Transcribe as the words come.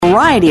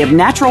variety of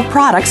natural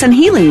products and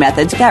healing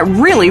methods that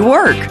really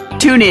work.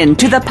 Tune in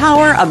to The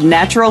Power of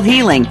Natural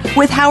Healing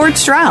with Howard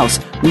Strauss,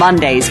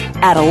 Mondays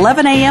at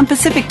 11 a.m.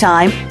 Pacific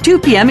Time, 2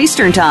 p.m.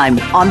 Eastern Time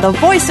on the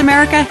Voice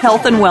America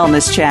Health and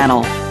Wellness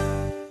Channel.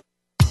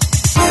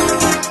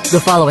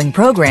 The following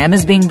program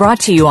is being brought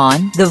to you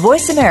on the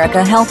Voice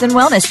America Health and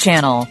Wellness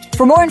Channel.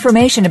 For more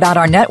information about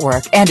our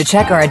network and to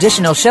check our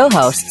additional show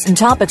hosts and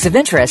topics of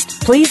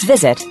interest, please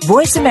visit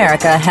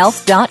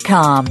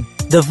voiceamericahealth.com.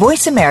 The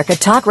Voice America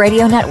Talk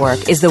Radio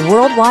Network is the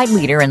worldwide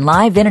leader in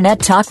live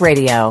Internet talk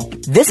radio.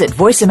 Visit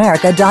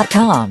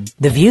voiceamerica.com.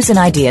 The views and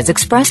ideas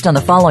expressed on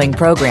the following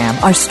program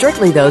are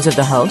strictly those of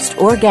the host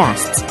or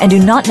guests and do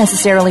not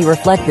necessarily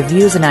reflect the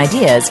views and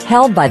ideas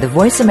held by the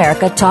Voice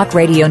America Talk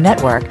Radio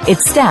Network,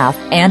 its staff,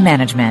 and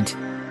management.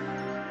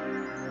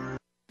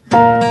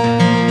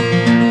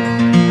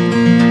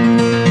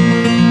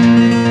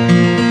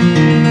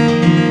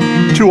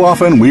 Too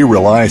often, we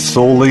rely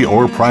solely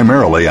or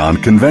primarily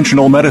on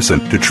conventional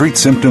medicine to treat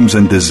symptoms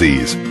and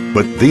disease.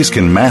 But these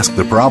can mask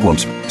the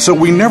problems, so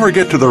we never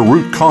get to the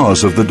root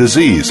cause of the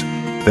disease.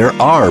 There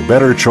are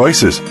better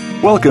choices.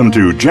 Welcome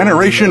to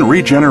Generation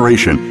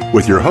Regeneration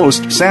with your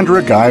host,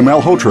 Sandra Guy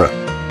Malhotra.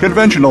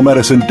 Conventional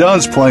medicine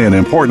does play an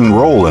important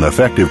role in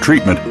effective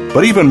treatment,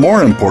 but even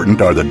more important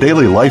are the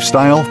daily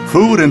lifestyle,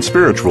 food, and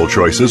spiritual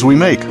choices we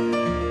make.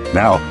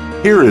 Now,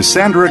 here is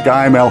Sandra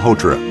Guy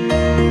Malhotra.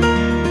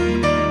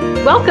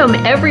 Welcome,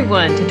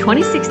 everyone, to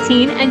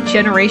 2016 and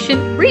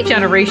Generation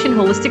Regeneration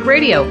Holistic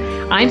Radio.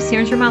 I'm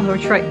Sandra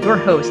Malhotra, your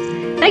host.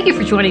 Thank you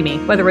for joining me,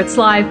 whether it's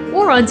live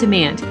or on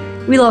demand.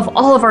 We love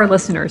all of our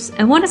listeners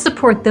and want to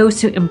support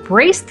those who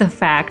embrace the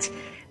fact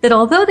that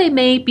although they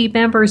may be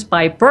members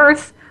by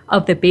birth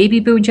of the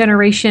baby boom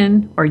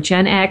generation or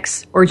Gen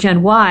X or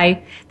Gen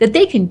Y, that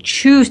they can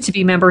choose to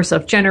be members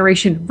of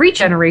Generation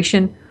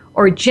Regeneration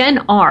or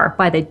Gen R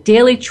by the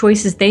daily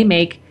choices they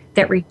make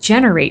that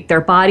regenerate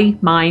their body,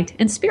 mind,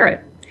 and spirit.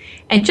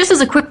 And just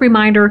as a quick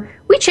reminder,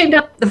 we changed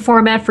up the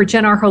format for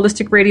Gen R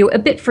Holistic Radio a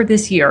bit for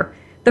this year.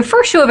 The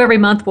first show of every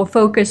month will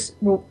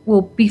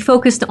be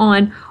focused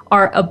on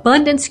our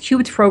Abundance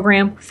Cubed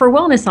program for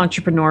wellness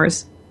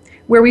entrepreneurs,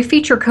 where we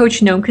feature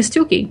Coach Noam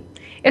Kostuki.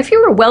 If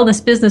you're a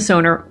wellness business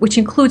owner, which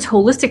includes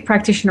holistic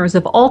practitioners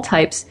of all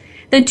types,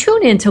 then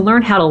tune in to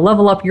learn how to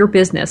level up your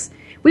business.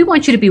 We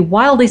want you to be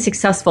wildly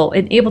successful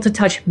and able to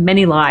touch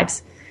many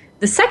lives.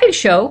 The second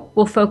show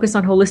will focus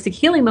on holistic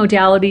healing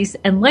modalities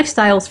and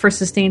lifestyles for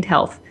sustained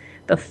health.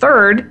 The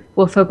third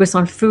will focus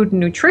on food and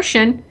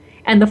nutrition.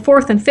 And the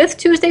fourth and fifth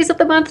Tuesdays of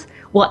the month,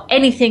 well,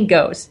 anything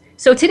goes.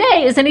 So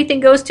today is Anything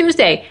Goes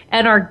Tuesday,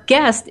 and our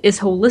guest is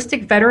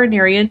holistic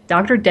veterinarian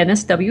Dr.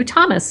 Dennis W.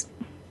 Thomas.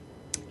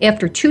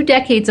 After 2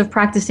 decades of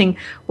practicing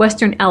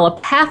Western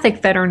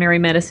allopathic veterinary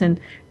medicine,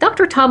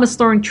 Dr. Thomas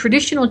learned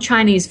traditional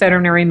Chinese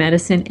veterinary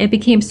medicine and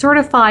became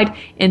certified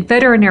in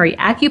veterinary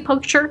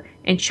acupuncture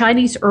and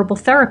Chinese herbal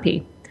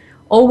therapy.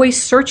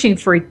 Always searching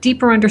for a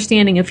deeper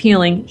understanding of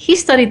healing, he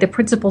studied the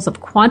principles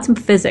of quantum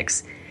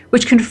physics,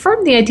 which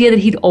confirmed the idea that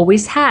he'd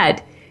always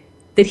had,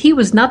 that he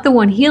was not the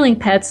one healing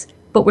pets,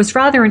 but was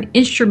rather an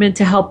instrument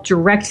to help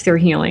direct their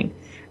healing.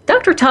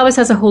 Dr. Thomas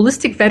has a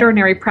holistic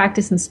veterinary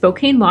practice in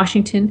Spokane,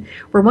 Washington,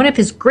 where one of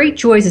his great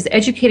joys is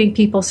educating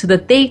people so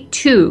that they,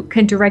 too,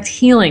 can direct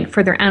healing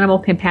for their animal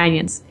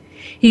companions.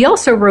 He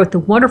also wrote the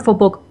wonderful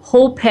book,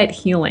 Whole Pet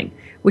Healing,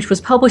 which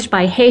was published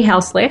by Hay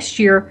House last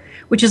year,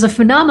 which is a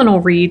phenomenal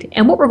read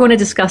and what we're going to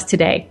discuss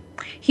today.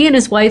 He and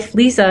his wife,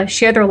 Lisa,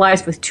 share their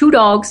lives with 2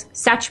 dogs,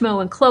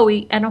 Satchmo and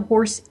Chloe, and a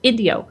horse,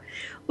 Indio.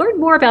 Learn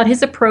more about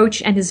his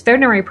approach and his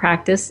veterinary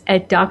practice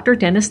at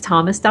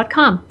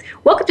drdenisthomas.com.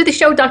 Welcome to the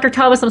show, Dr.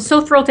 Thomas. I'm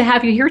so thrilled to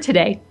have you here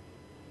today.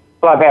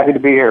 Well, I'm happy to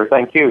be here.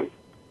 Thank you.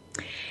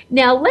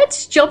 Now,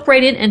 let's jump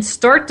right in and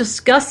start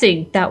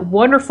discussing that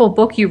wonderful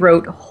book you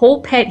wrote,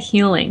 Whole Pet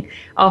Healing,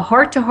 a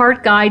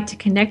heart-to-heart guide to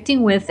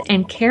connecting with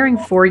and caring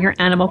for your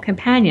animal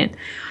companion.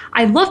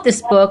 I love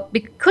this book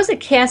because it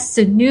casts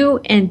a new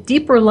and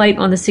deeper light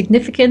on the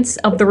significance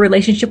of the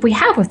relationship we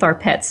have with our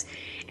pets.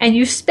 And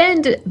you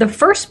spend the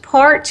first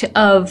part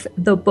of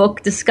the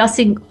book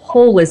discussing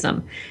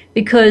holism,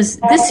 because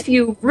this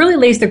view really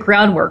lays the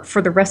groundwork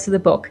for the rest of the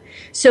book.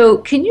 So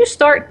can you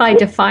start by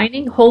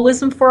defining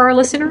holism for our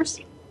listeners?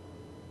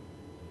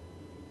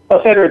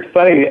 Well, Sandra, it's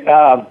funny.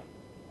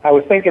 I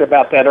was thinking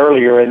about that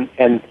earlier,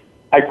 and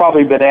I've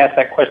probably been asked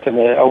that question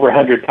over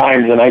 100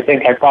 times, and I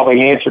think I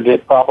probably answered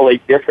it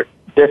probably different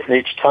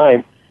each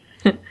time.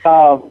 And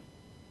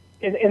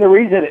the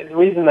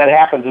reason that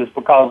happens is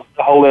because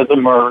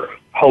holism or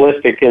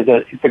holistic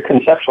it's a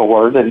conceptual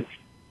word, and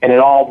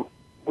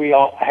we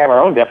all have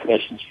our own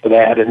definitions for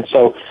that, and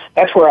so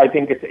that's where I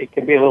think it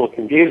can be a little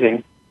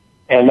confusing,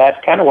 and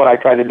that's kind of what I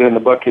try to do in the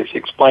book is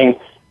explain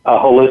a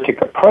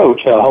holistic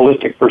approach, a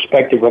holistic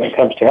perspective when it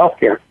comes to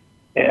healthcare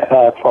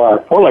for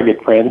our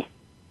four-legged friends.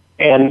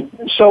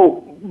 And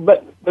so,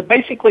 but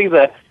basically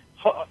the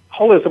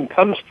holism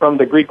comes from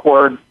the Greek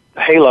word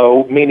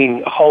halo,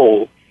 meaning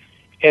whole.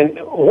 And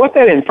what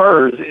that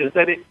infers is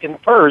that it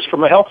infers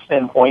from a health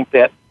standpoint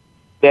that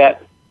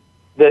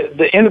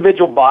the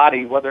individual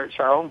body, whether it's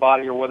our own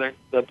body or whether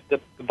it's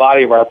the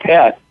body of our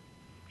pet,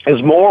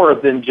 is more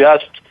than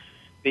just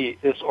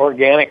this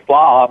organic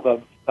blob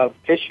of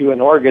tissue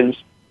and organs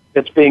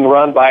that's being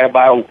run by a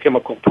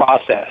biochemical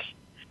process.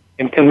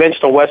 In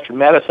conventional Western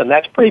medicine,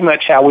 that's pretty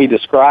much how we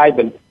describe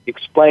and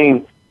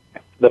explain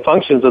the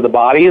functions of the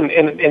body, and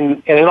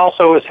it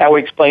also is how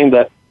we explain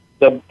the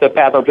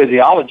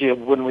pathophysiology of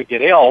when we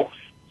get ill,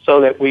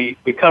 so that we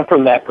come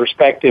from that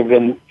perspective,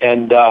 and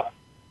the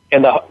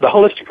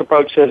holistic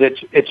approach says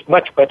it's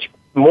much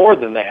more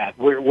than that.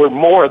 We're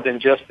more than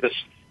just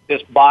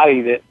this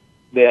body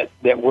that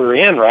we're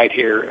in right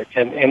here,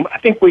 and I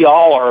think we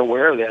all are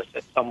aware of this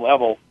at some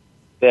level,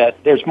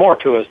 that there's more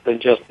to us than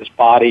just this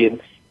body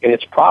and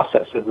its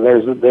processes.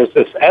 There's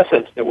this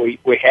essence that we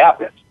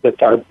have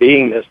that's our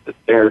beingness, that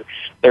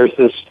there's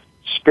this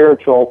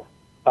spiritual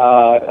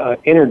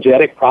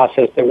energetic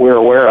process that we're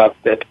aware of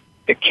that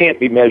can't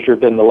be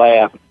measured in the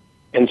lab.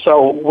 And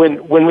so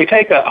when we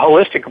take a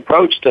holistic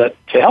approach to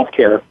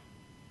healthcare,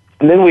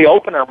 and then we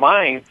open our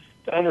mind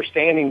to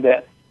understanding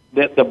that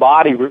the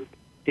body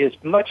is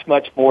much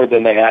more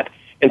than that,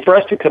 and for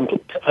us to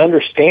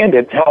understand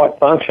it, how it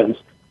functions,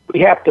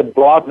 we have to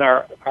broaden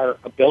our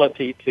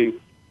ability to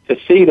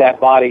see that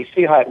body,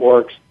 see how it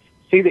works,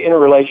 see the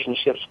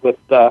interrelationships with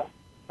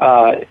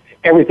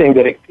everything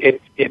that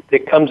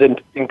it comes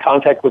in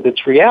contact with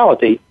its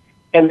reality,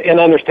 and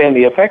understand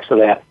the effects of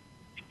that.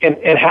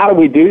 And how do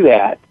we do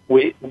that?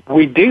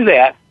 We do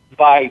that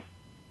by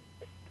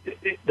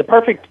the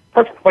perfect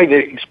way to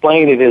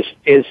explain it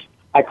is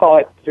I call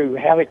it through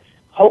having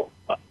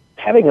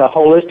a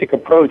holistic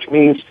approach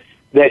means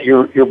that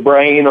your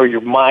brain or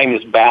your mind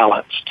is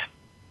balanced.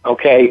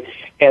 Okay,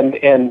 and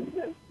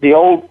the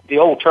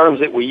old terms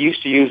that we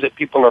used to use that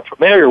people are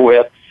familiar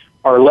with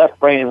are left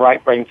brain and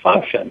right brain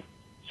function.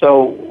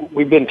 So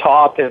we've been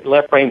taught that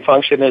left brain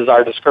function is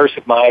our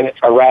discursive mind, it's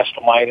our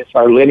rational mind, it's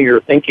our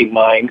linear thinking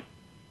mind.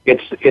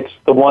 It's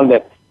the one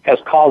that has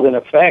cause and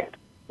effect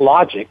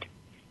logic,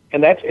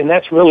 and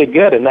that's really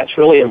good, and that's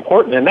really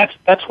important, and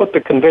that's what the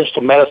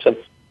conventional medicine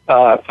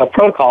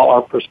protocol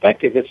or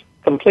perspective is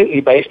completely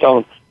based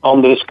on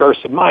the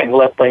discursive mind,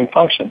 left brain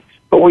function.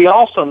 But we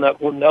also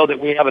know that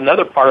we have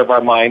another part of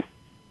our mind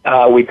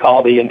we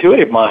call the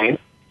intuitive mind,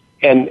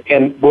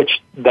 and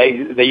which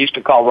they used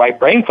to call right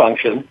brain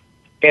function,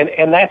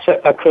 and that's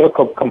a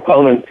critical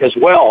component as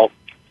well,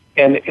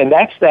 and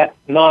that's that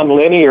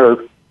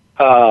nonlinear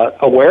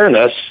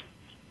awareness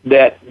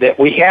that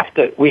we have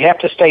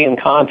to stay in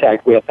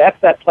contact with. That's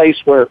that place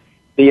where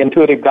the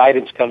intuitive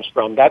guidance comes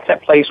from. That's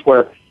that place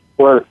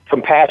where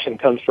compassion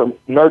comes from,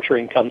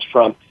 nurturing comes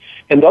from,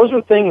 and those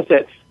are things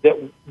that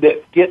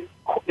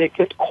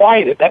gets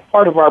quieted. That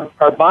part of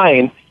our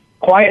mind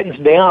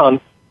quietens down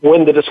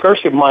when the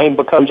discursive mind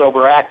becomes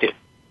overactive,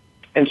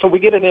 and so we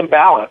get an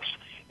imbalance.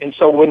 And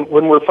so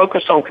when we're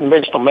focused on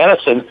conventional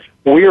medicine,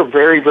 we are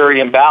very, very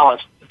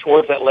imbalanced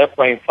towards that left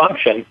brain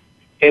function,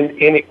 and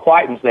it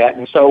quietens that.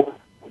 And so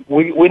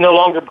we no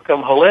longer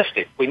become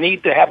holistic. We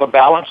need to have a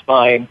balanced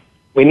mind.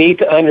 We need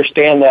to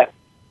understand that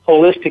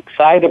holistic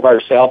side of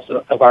ourselves,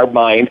 of our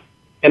mind,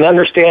 and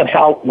understand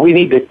how we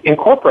need to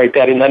incorporate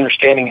that in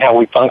understanding how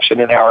we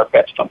function and how our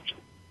pets function.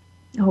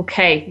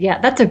 Okay, yeah,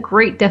 that's a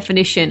great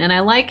definition. And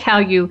I like how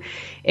you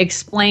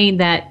explain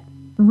that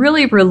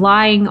really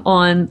relying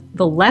on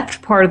the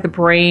left part of the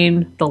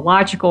brain, the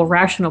logical,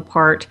 rational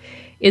part,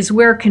 is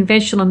where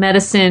conventional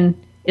medicine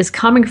is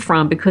coming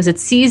from, because it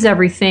sees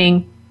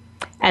everything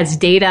as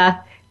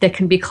data that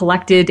can be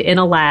collected in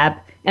a lab.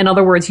 In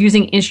other words,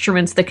 using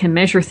instruments that can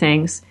measure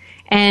things,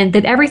 and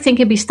that everything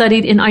can be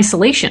studied in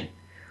isolation,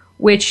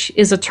 which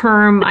is a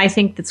term I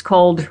think that's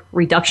called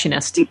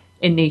reductionist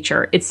in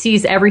nature. It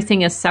sees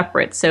everything as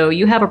separate. So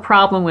you have a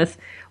problem with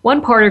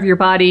one part of your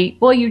body,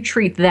 well, you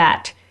treat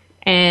that.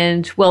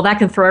 And, well, that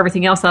can throw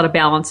everything else out of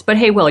balance. But,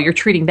 hey, well, you're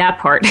treating that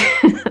part.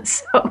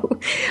 So,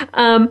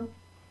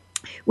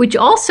 which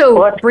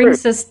also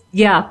brings us,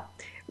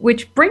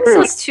 which brings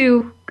us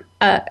to,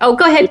 go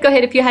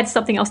ahead if you had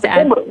something else to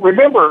add.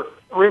 Remember,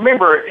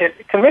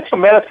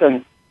 conventional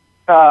medicine,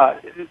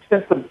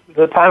 since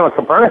the time of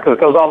Copernicus,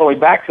 goes all the way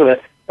back to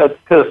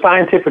the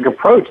scientific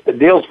approach that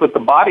deals with the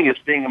body as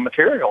being a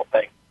material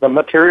thing, the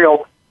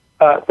material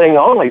thing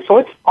only. So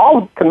it's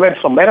all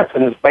conventional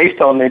medicine is based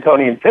on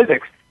Newtonian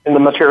physics in the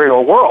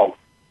material world.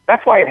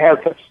 That's why it has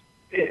such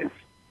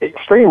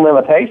extreme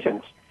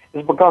limitations,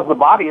 is because the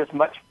body is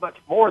much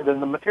more than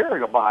the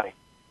material body.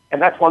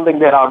 And that's one thing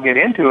that I'll get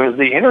into is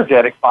the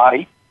energetic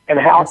body and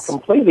how it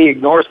completely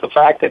ignores the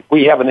fact that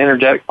we have an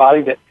energetic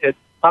body that it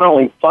not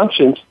only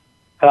functions,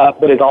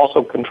 but it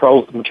also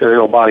controls the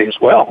material body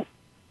as well.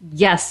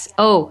 Yes.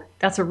 Oh,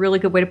 that's a really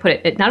good way to put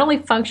it. It not only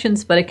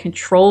functions, but it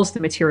controls the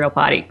material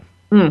body.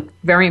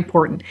 Very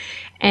important.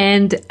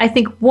 And I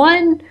think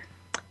one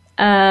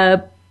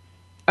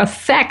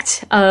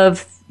effect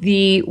of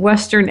the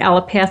Western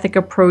allopathic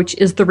approach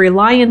is the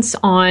reliance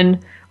on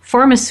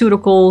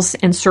pharmaceuticals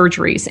and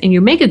surgeries. And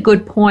you make a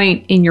good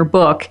point in your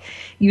book.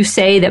 You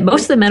say that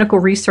most of the medical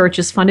research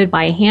is funded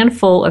by a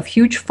handful of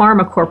huge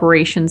pharma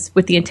corporations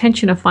with the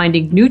intention of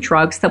finding new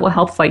drugs that will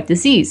help fight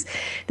disease.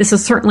 This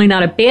is certainly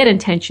not a bad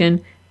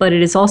intention, but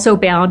it is also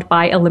bound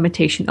by a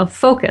limitation of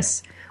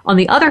focus. On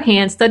the other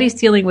hand, studies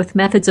dealing with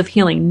methods of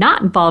healing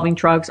not involving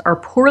drugs are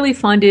poorly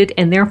funded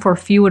and therefore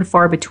few and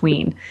far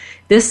between.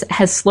 This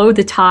has slowed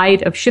the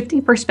tide of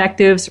shifting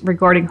perspectives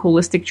regarding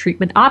holistic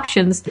treatment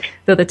options,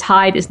 though the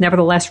tide is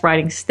nevertheless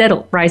rising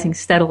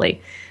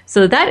steadily.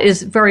 So that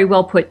is very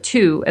well put,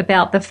 too,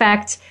 about the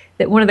fact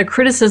that one of the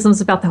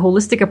criticisms about the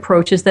holistic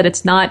approach is that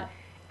it's not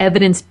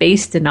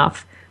evidence-based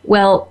enough.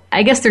 Well,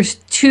 I guess there's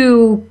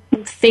two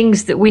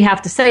things that we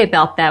have to say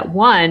about that.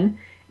 One,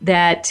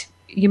 that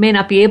you may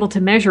not be able to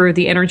measure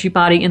the energy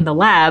body in the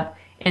lab.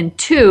 And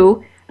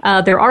two,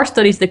 there are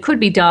studies that could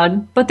be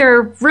done, but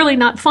they're really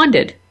not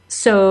funded.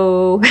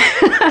 So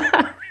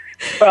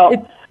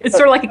well, it's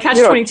sort of like a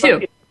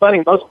catch-22. It's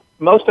funny.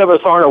 Most of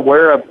us aren't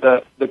aware of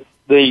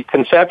the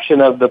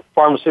conception of the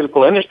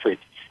pharmaceutical industry.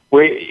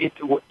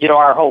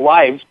 Our whole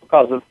lives,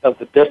 because of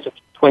the distance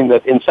between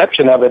the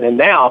inception of it and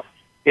now,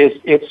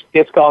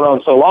 it's gone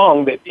on so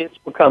long that it's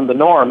become the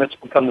norm. It's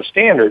become the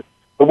standard.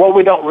 But what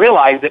we don't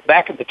realize that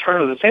back at the turn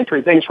of the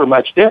century, things were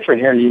much different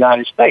here in the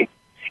United States.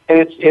 And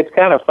it's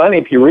kind of funny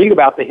if you read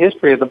about the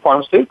history of the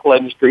pharmaceutical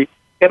industry.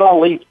 It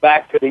all leads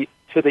back to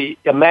the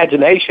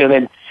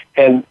imagination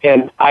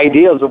and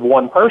ideas of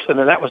one person,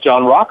 and that was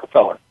John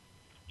Rockefeller.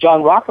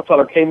 John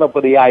Rockefeller came up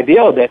with the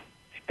idea that,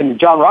 and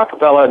John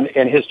Rockefeller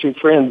and his two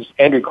friends,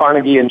 Andrew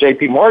Carnegie and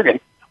J.P. Morgan,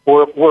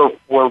 were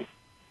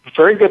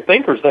very good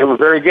thinkers. They were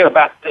very good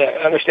about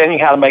understanding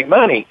how to make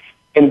money.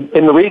 And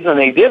the reason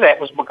they did that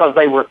was because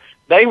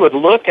they would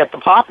look at the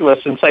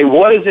populace and say,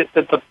 what is it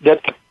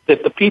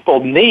that the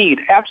people need,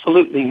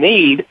 absolutely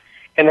need,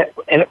 and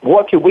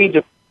what can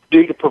we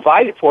do to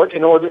provide it for it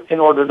in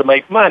order to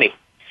make money?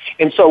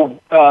 And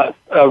so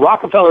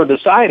Rockefeller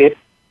decided,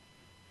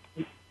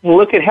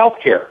 look at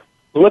healthcare,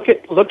 look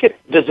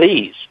at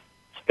disease.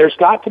 There's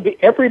got to be,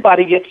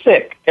 everybody gets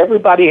sick,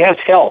 everybody has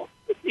health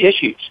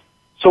issues.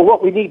 So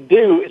what we need to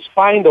do is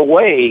find a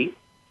way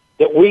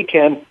that we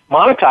can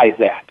monetize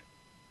that.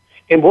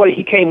 And what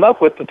he came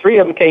up with, the three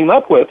of them came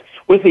up with,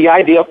 was the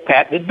idea of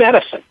patented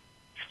medicine.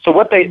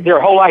 So their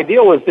whole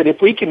idea was that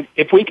if we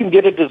can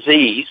get a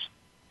disease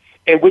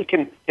and we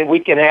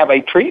can have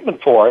a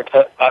treatment for it,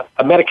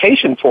 a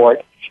medication for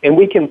it, and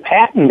we can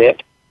patent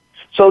it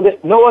so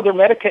that no other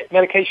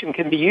medication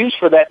can be used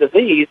for that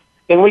disease,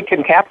 then we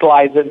can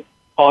capitalize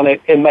on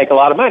it and make a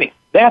lot of money.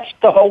 That's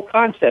the whole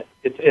concept.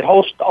 It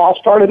all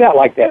started out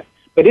like that.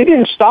 But it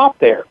didn't stop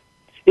there.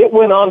 It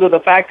went on to the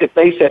fact that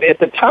they said at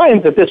the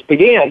time that this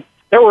began,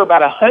 there were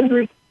about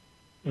 100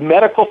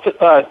 medical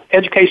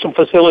educational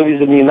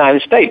facilities in the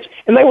United States,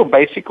 and they were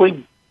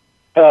basically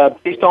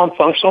based on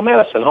functional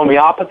medicine,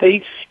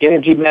 homeopathy,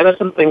 energy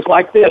medicine, things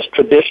like this,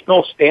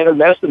 traditional standard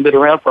medicine been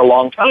around for a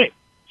long time.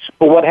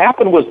 But what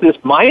happened was this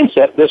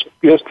mindset,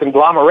 this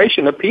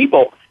conglomeration of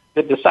people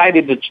that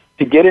decided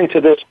to get into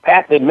this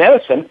patented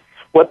medicine.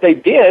 What they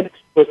did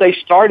was they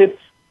started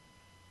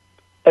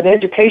an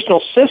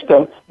educational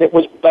system that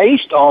was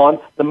based on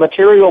the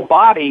material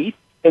body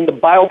and the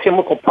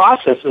biochemical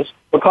processes,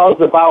 because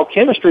the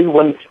biochemistry,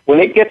 when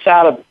it gets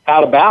out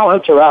of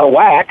balance or out of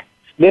whack,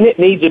 then it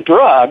needs a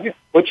drug,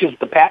 which is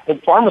the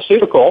patented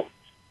pharmaceutical.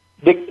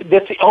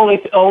 That's the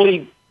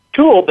only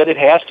tool that it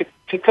has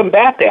to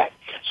combat that.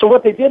 So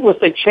what they did was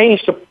they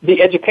changed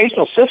the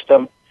educational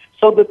system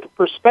so that the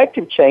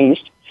perspective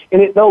changed,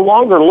 and it no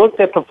longer looked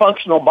at the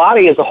functional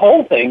body as a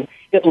whole thing.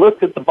 It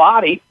looked at the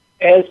body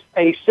as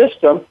a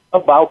system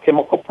of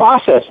biochemical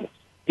processes.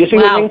 You see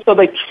what I mean? So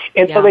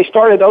they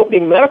started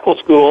opening medical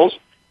schools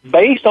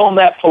based on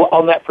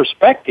that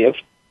perspective.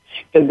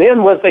 And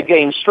then as they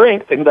gained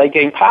strength and they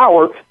gained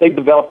power, they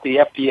developed the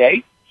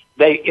FDA.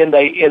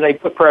 They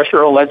put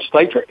pressure on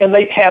legislature, and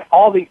they had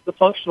all the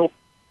functional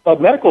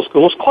medical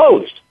schools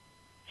closed.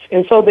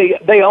 And so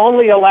they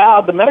only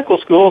allowed the medical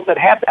schools that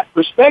had that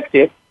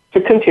perspective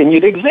to continue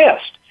to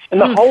exist. And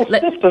the whole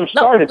system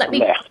started from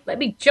that. Let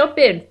me jump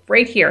in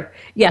right here.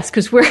 Yes,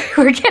 because we're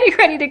getting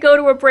ready to go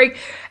to a break.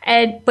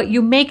 But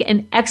you make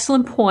an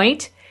excellent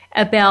point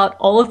about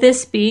all of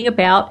this being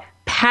about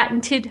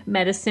patented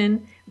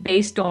medicine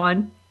based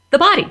on the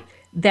body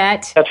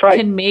that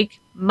can make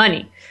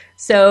money.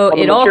 So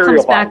it all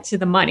comes back to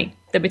the money,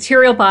 the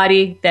material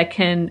body that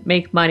can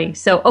make money.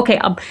 So, okay,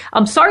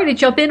 I'm sorry to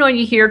jump in on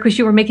you here because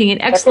you were making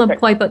an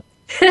excellent point, but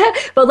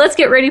let's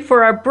get ready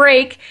for our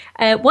break.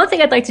 One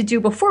thing I'd like to do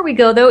before we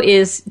go, though,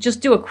 is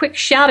just do a quick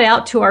shout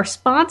out to our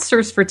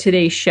sponsors for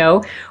today's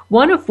show,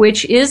 one of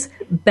which is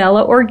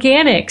Bella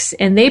Organics,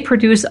 and they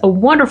produce a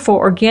wonderful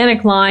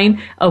organic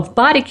line of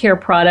body care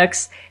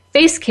products,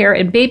 face care,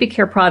 and baby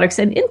care products.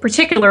 And in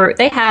particular,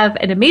 they have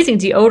an amazing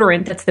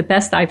deodorant that's the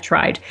best I've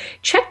tried.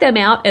 Check them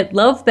out at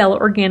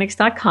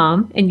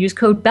lovebellaorganics.com and use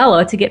code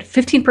BELLA to get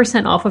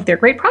 15% off of their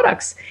great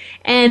products.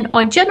 And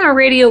on Gen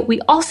Radio,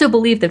 we also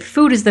believe that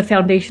food is the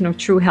foundation of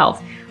true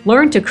health.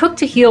 Learn to cook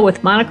to heal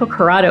with Monica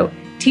Corrado.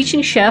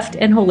 teaching chef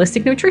and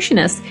holistic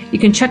nutritionist. You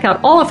can check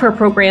out all of her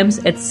programs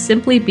at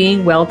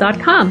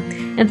simplybeingwell.com.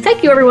 And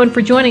thank you, everyone,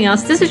 for joining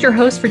us. This is your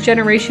host for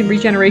Generation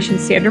Regeneration,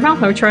 Sandra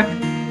Malhotra.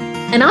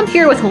 And I'm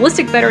here with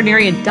holistic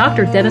veterinarian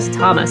Dr. Dennis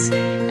Thomas.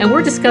 And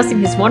we're discussing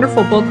his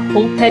wonderful book,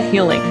 Whole Pet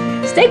Healing.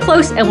 Stay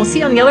close, and we'll see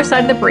you on the other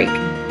side of the break.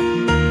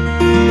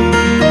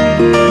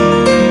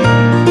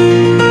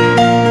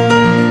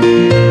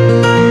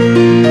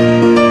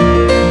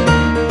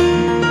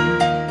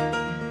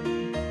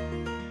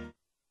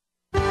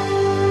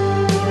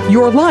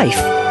 Your life,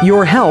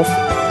 your health,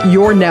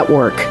 your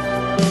network.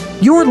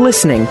 You're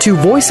listening to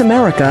Voice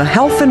America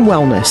Health and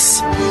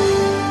Wellness.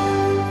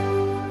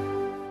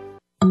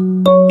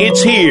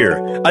 It's here,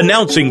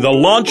 announcing the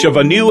launch of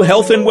a new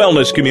health and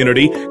wellness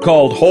community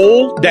called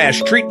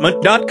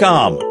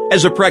whole-treatment.com.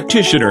 As a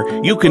practitioner,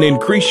 you can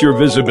increase your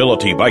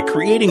visibility by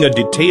creating a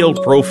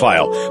detailed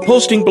profile,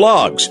 posting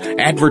blogs,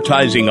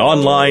 advertising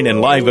online and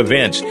live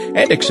events,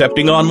 and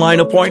accepting online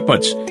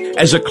appointments.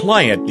 As a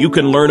client, you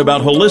can learn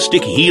about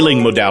holistic healing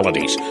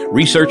modalities,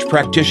 research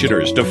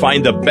practitioners to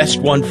find the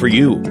best one for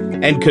you,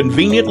 and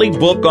conveniently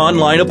book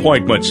online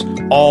appointments,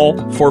 all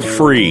for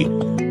free.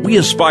 We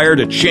aspire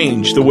to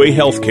change the way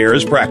healthcare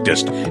is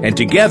practiced, and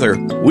together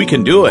we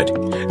can do it.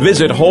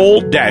 Visit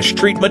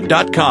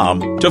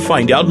whole-treatment.com to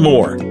find out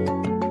more.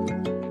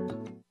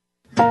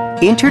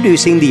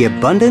 Introducing the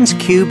Abundance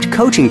Cubed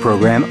coaching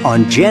program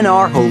on Gen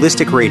R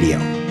Holistic Radio.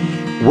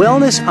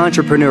 Wellness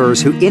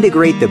entrepreneurs who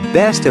integrate the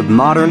best of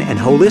modern and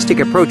holistic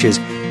approaches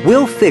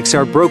will fix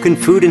our broken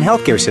food and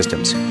healthcare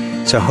systems.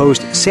 So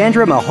host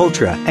Sandra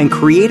Malhotra and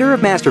creator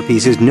of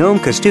masterpieces Noam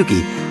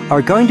Kostuki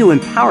are going to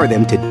empower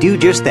them to do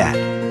just that.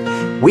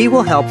 We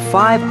will help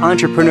 5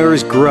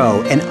 entrepreneurs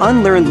grow and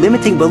unlearn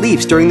limiting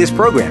beliefs during this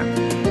program.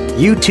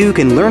 You too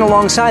can learn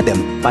alongside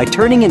them by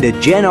turning into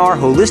Gen R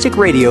Holistic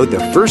Radio the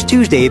first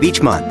Tuesday of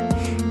each month.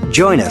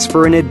 Join us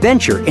for an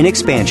adventure in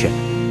expansion.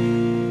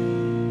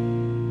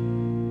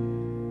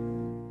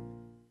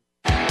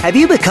 Have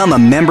you become a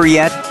member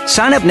yet?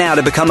 Sign up now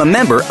to become a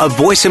member of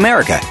Voice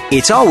America.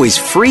 It's always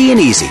free and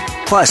easy.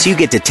 Plus, you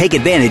get to take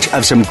advantage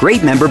of some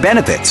great member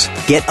benefits.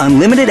 Get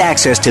unlimited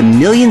access to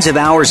millions of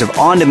hours of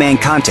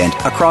on-demand content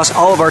across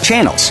all of our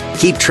channels.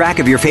 Keep track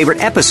of your favorite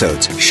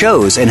episodes,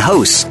 shows, and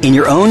hosts in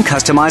your own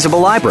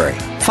customizable library.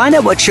 Find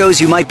out what shows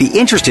you might be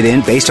interested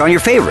in based on your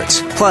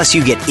favorites. Plus,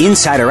 you get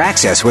insider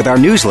access with our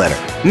newsletter.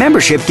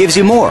 Membership gives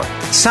you more.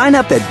 Sign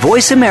up at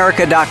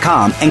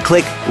voiceamerica.com and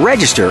click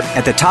Register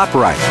at the top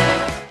right.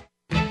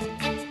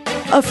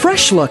 A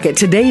fresh look at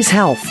today's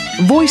health.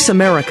 Voice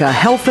America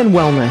Health and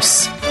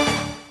Wellness.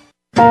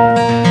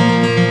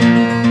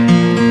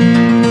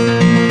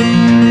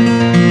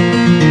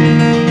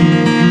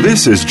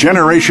 This is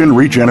Generation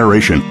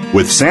Regeneration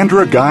with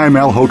Sandra Guy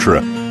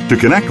Malhotra. To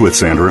connect with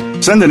Sandra,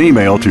 send an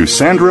email to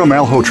Sandra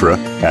Malhotra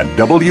at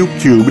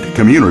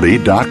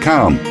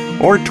wcubedcommunity.com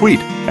or tweet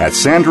at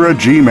Sandra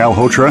G.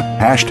 Malhotra,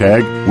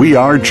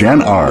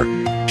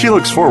 #WeAreGenR. She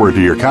looks forward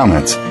to your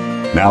comments.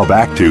 Now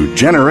back to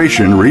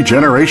Generation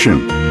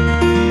Regeneration.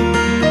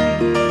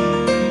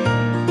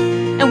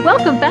 And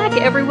welcome back,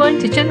 everyone,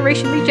 to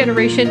Generation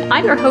Regeneration.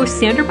 I'm your host,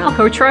 Sandra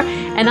Malhotra,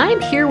 and I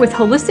am here with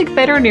holistic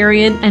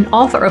veterinarian and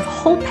author of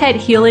Whole Pet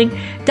Healing,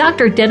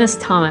 Dr. Dennis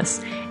Thomas.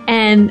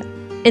 And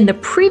in the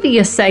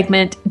previous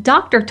segment,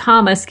 Dr.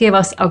 Thomas gave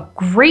us a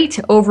great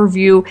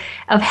overview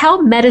of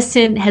how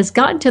medicine has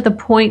gotten to the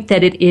point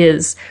that it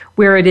is,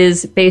 where it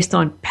is based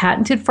on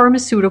patented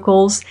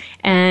pharmaceuticals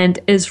and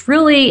is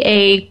really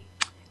a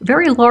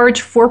very large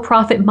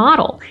for-profit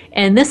model.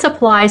 And this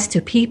applies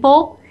to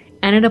people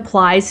and it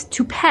applies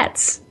to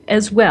pets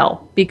as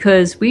well,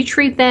 because we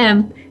treat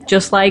them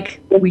just like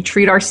we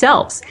treat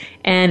ourselves.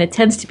 And it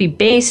tends to be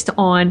based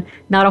on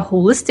not a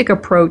holistic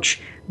approach,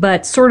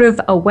 but sort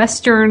of a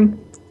Western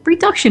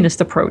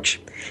reductionist approach.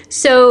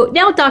 So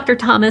now, Dr.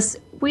 Thomas,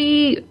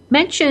 we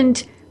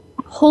mentioned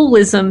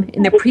holism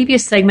in the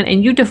previous segment,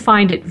 and you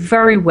defined it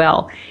very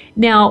well.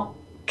 Now,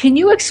 can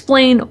you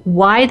explain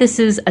why this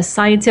is a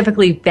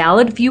scientifically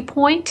valid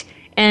viewpoint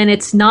and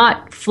it's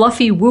not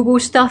fluffy woo-woo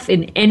stuff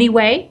in any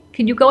way?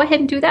 Can you go ahead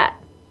and do that?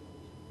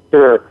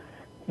 Sure.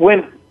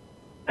 When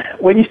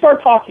you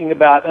start talking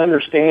about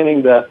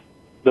understanding the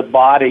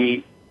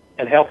body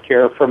and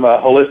healthcare from a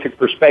holistic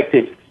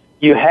perspective,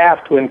 you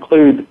have to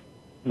include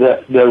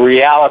the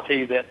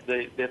reality that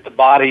the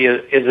body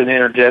is an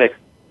energetic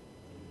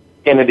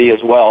entity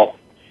as well,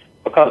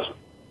 because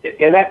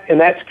and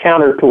that's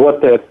counter to what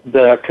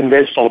the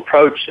conventional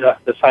approach,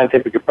 the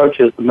scientific approach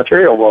is, the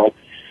material world.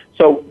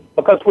 So,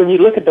 because when you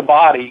look at the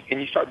body and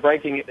you start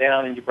breaking it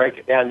down and you break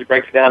it down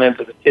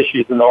into the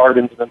tissues and the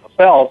organs and the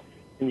cells,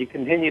 and you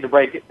continue to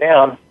break it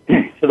down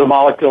to the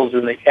molecules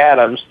and the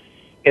atoms,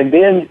 and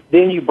then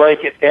you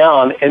break it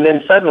down, and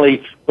then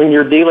suddenly when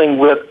you're dealing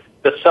with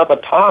the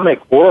subatomic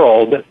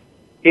world,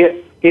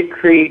 it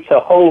creates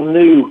a whole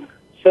new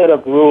set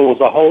of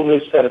rules, a whole new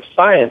set of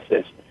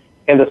sciences.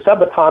 And the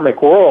subatomic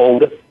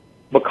world,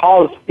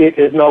 because it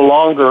is no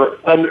longer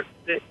the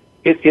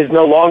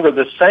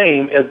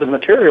same as the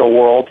material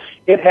world,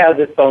 it has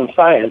its own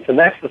science, and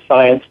that's the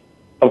science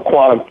of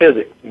quantum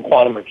physics and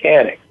quantum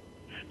mechanics.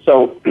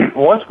 So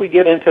once we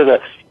get into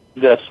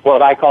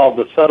what I call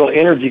the subtle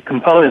energy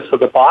components of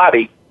the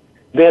body,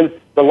 then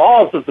the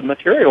laws of the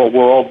material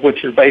world,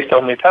 which is based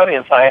on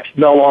Newtonian science,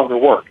 no longer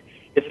work.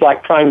 It's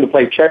like trying to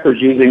play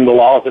checkers using the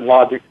laws and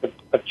logic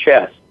of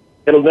chess.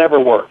 It'll never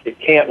work. It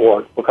can't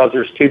work because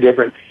there's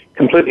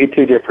completely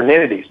two different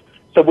entities.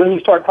 So when you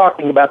start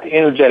talking about the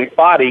energetic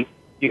body,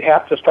 you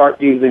have to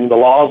start using the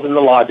laws and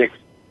the logics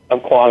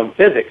of quantum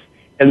physics.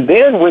 And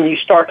then when you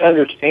start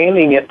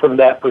understanding it from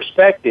that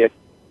perspective,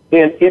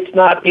 then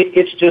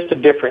it's just a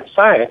different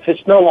science.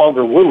 It's no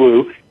longer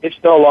woo-woo. It's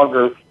no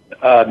longer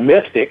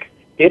mystic.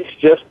 It's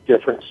just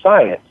different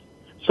science.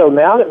 So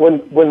now that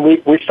when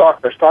we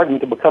are starting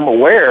to become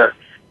aware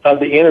of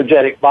the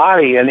energetic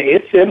body and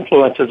its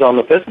influences on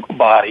the physical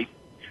body,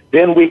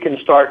 then we can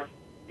start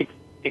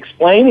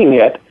explaining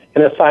it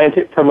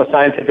from a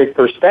scientific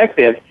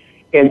perspective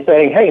and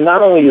saying, hey,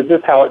 not only is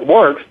this how it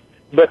works,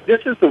 but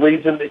this is the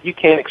reason that you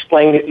can't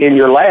explain it in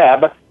your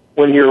lab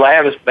when your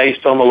lab is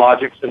based on the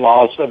logics and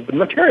laws of the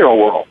material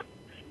world.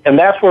 And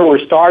that's where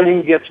we're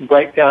starting to get some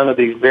breakdown of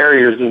these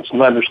barriers and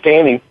some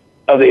understanding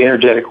of the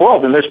energetic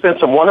world. And there's been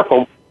some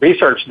wonderful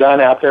research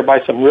done out there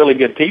by some really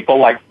good people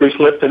like Bruce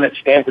Lipton at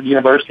Stanford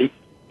University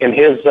in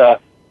his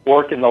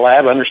work in the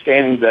lab,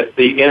 understanding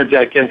the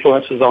energetic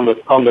influences on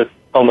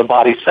the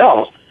body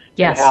cells.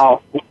 Yes.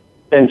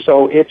 And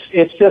so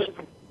it's just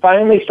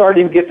finally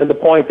starting to get to the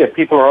point that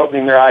people are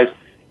opening their eyes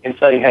and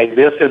saying, hey,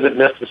 this isn't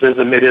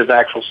mysticism, it is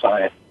actual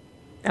science.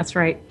 That's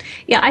right.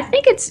 Yeah, I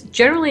think it's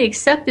generally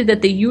accepted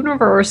that the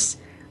universe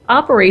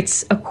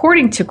operates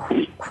according to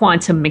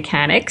quantum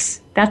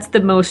mechanics. That's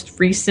the most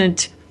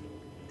recent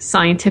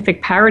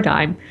scientific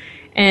paradigm.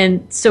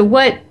 And so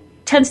what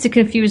tends to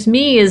confuse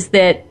me is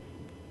that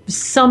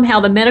somehow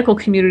the medical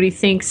community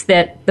thinks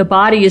that the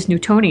body is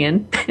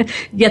Newtonian,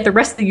 yet the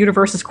rest of the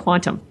universe is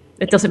quantum.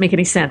 It doesn't make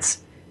any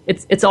sense.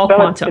 It's all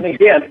quantum.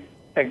 And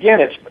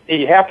again,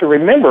 you have to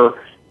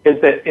remember is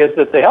that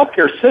the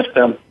healthcare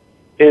system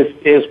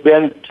is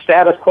been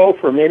status quo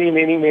for many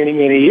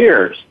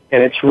years,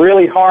 and it's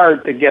really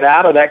hard to get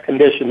out of that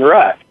conditioned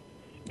rut.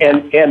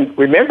 And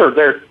remember,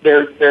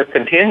 they're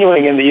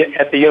continuing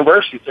at the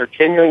universities, they're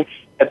continuing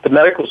at the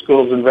medical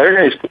schools and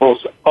veterinary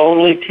schools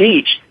only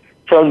teach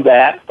from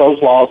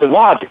those laws and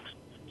logics.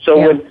 So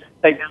when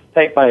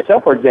take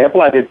myself for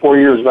example, I did 4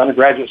 years of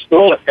undergraduate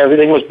school.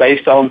 Everything was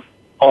based on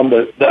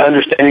the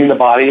understanding the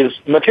body is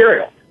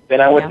material. Then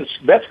I went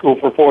to vet school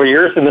for 4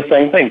 years, and the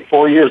same thing.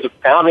 4 years of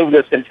pounding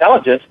this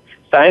intelligence,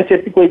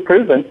 scientifically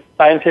proven,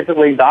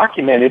 scientifically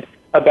documented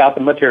about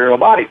the material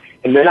body.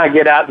 And then I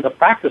get out into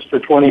practice for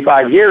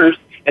 25 years,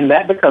 and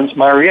that becomes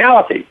my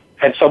reality.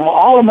 And so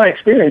all of my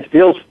experience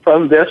deals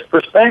from this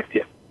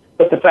perspective.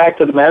 But the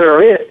fact of the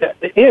matter is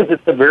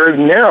it's a very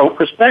narrow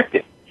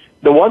perspective.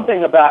 The one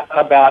thing about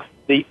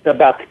the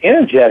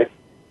energetic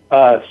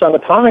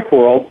subatomic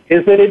world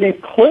is that it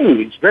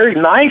includes very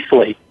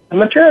nicely the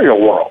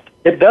material world.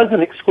 It doesn't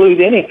exclude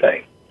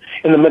anything.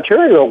 In the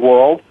material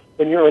world,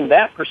 when you're in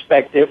that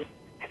perspective,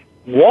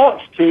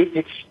 wants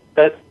to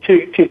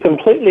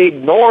completely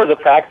ignore the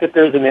fact that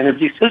there's an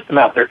energy system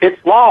out there.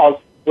 Its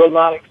laws will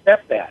not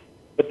accept that.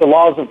 But the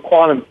laws of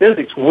quantum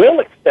physics will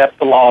accept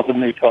the laws of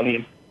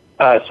Newtonian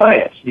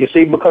science, you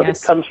see, because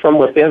it comes from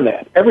within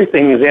that.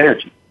 Everything is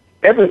energy.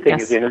 Everything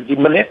is energy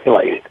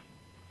manipulated.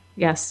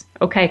 Yes.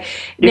 Okay.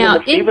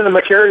 Even the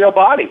material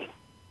body.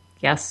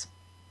 Yes.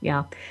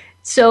 Yeah.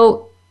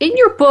 So in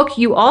your book,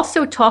 you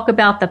also talk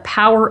about the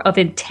power of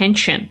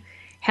intention,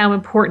 how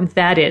important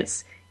that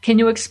is. Can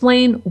you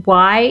explain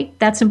why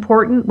that's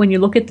important when you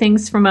look at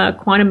things from a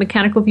quantum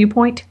mechanical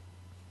viewpoint?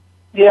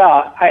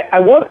 Yeah, I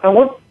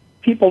want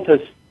people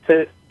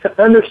to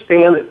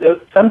understand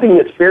that something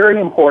that's very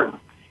important.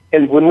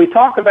 And when we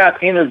talk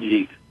about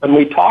energy, when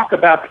we talk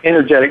about the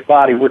energetic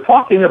body, we're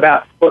talking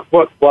about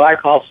what I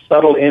call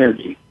subtle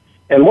energy.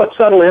 And what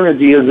subtle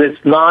energy is, it's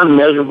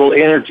non-measurable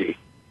energy.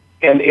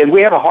 And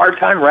we have a hard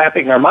time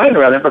wrapping our mind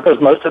around it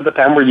because most of the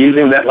time we're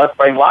using that left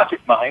brain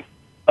logic mind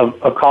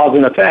of cause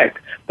and effect.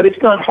 But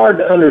it's not hard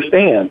to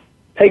understand.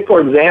 Take, for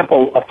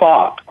example, a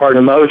thought or an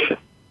emotion.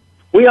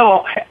 We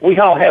all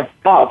have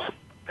thoughts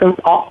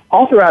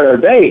all throughout our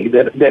day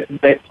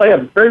that play a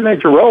very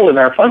major role in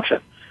our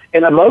function.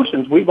 And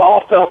emotions, we've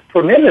all felt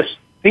tremendous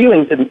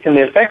feelings and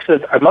the effects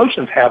that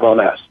emotions have on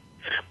us.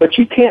 But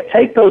you can't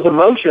take those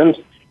emotions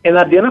and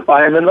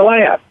identify them in the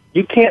lab.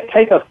 You can't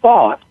take a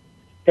thought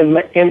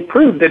and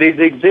prove that it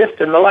exists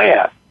in the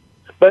lab.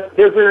 But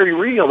they're very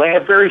real. They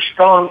have very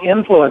strong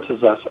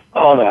influences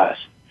on us.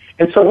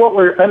 And so what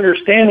we're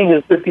understanding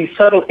is that these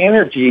subtle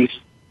energies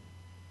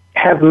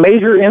have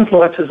major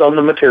influences on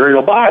the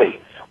material body.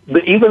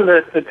 Even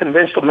the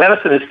conventional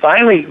medicine is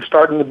finally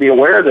starting to be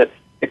aware that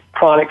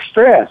chronic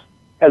stress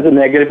has a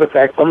negative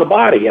effect on the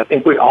body. I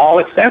think we all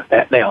accept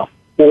that now.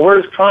 Well,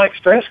 where does chronic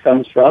stress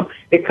come from?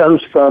 It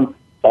comes from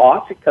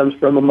thoughts, it comes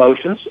from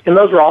emotions, and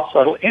those are all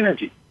subtle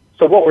energy.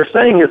 So what we're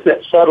saying is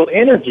that subtle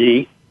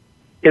energy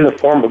in the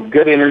form of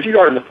good energy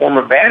or in the form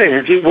of bad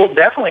energy will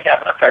definitely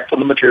have an effect on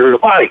the material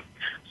body.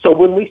 So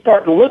when we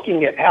start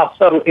looking at how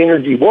subtle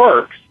energy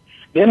works,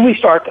 then we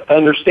start to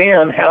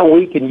understand how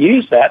we can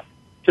use that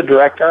to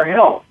direct our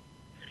health.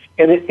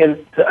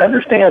 And to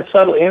understand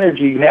subtle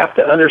energy, you have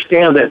to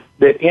understand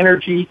that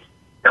energy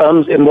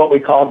comes in what we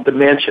call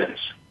dimensions.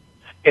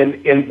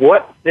 And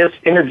what this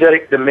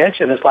energetic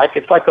dimension is like,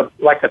 it's like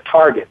a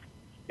target.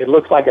 It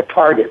looks like a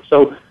target.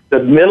 So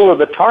the middle of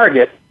the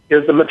target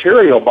is the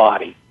material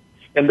body.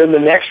 And then the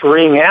next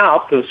ring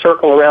out, the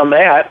circle around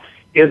that,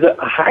 is a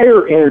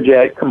higher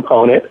energetic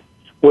component,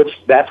 which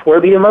that's where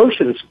the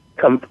emotions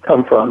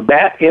come from.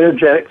 That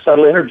energetic,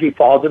 subtle energy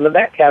falls into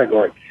that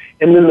category.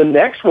 And then the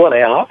next one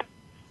out,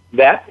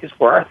 that is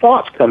where our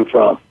thoughts come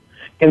from.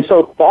 And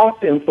so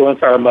thoughts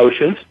influence our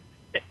emotions.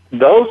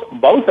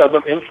 Both of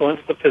them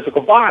influence the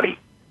physical body.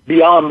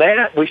 Beyond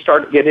that, we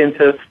start to get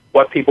into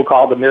what people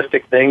call the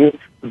mystic things,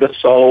 the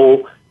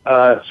soul,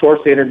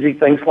 source energy,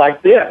 things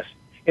like this.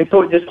 And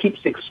so it just keeps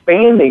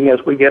expanding as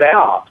we get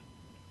out.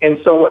 And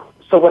so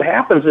what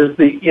happens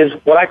is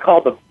what I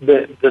call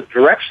the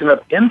direction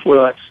of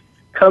influence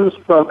comes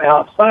from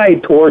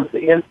outside towards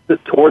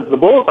the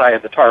bullseye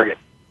of the target.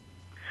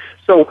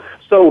 So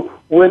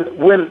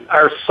when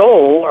our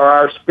soul or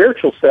our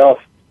spiritual self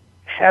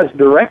has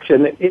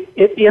direction,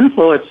 it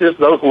influences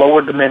those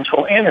lower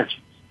dimensional energies.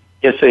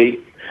 You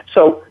see,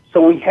 so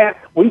we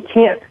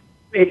can't.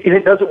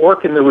 It doesn't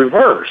work in the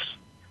reverse.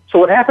 So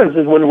what happens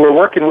is when we're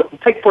working with,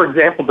 take for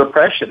example,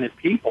 depression in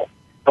people.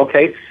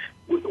 Okay,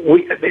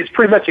 it's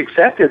pretty much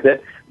accepted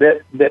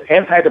that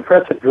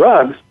antidepressant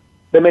drugs,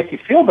 they make you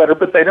feel better,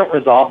 but they don't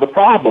resolve the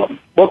problem.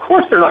 Well, of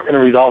course they're not going to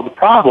resolve the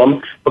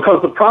problem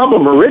because the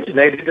problem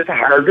originated at a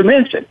higher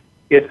dimension.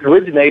 It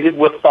originated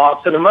with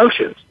thoughts and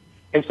emotions.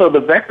 And so the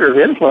vector of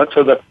influence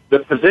or the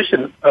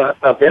position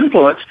of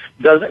influence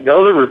doesn't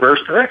go the reverse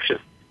direction.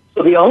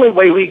 So the only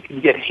way we can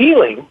get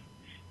healing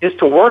is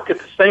to work at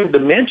the same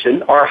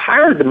dimension or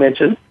higher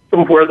dimension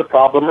from where the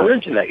problem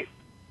originates.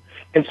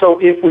 And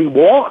so if we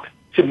want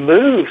to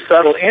move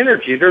subtle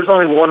energy, there's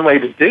only one way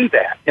to do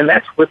that, and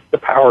that's with the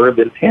power of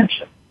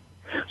intention.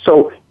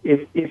 So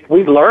if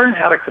we learn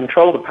how to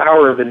control the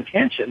power of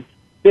intention,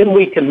 then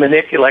we can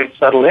manipulate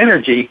subtle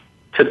energy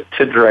to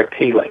direct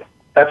healing.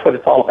 That's what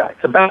it's all about.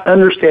 It's about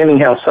understanding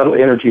how subtle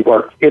energy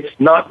works. It's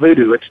not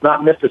voodoo. It's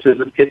not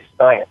mysticism. It's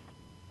science.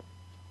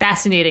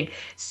 Fascinating.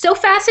 So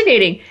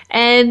fascinating.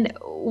 And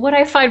what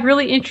I find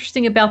really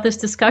interesting about this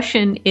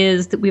discussion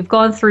is that we've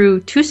gone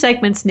through 2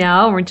 segments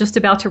now. We're just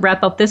about to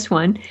wrap up this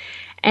one.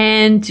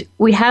 And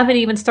we haven't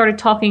even started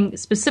talking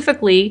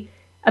specifically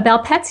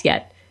about pets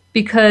yet,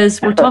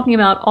 because we're talking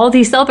about all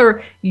these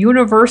other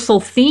universal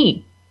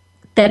themes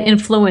that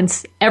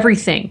influence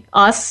everything,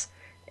 us,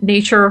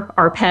 nature,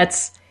 our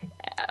pets,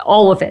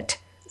 all of it.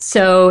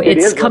 So it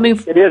is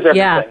everything.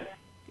 Yeah,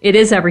 it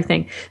is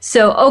everything.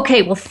 So,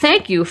 okay, well,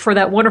 thank you for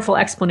that wonderful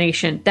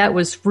explanation. That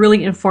was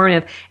really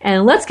informative.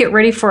 And let's get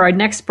ready for our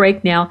next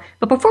break now.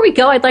 But before we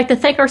go, I'd like to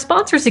thank our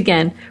sponsors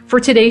again for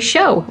today's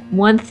show.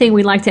 One thing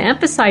we like to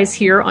emphasize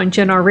here on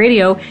Gen R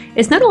Radio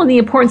is not only the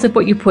importance of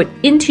what you put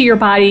into your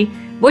body,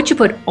 what you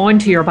put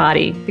onto your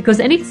body,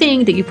 because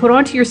anything that you put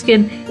onto your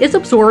skin is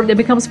absorbed and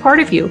becomes part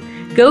of you.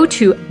 Go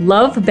to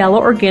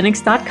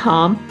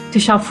lovebellaorganics.com to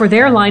shop for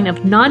their line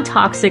of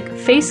non-toxic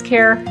face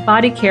care,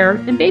 body care,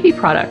 and baby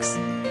products.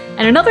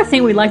 And another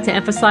thing we like to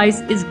emphasize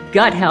is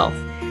gut health.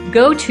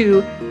 Go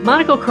to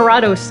Monica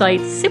Corrado's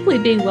site,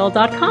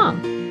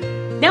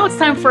 simplybeingwell.com. Now it's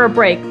time for a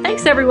break.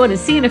 Thanks, everyone, and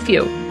see you in a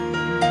few.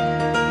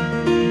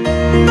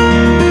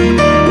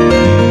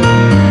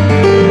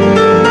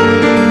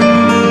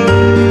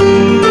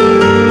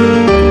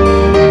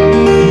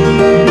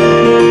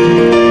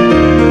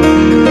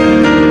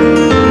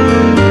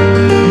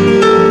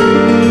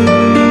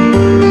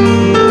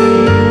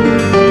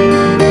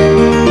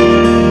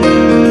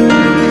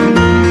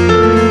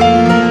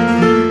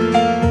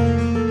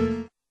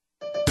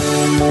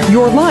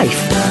 Your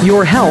life,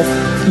 your health,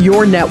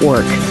 your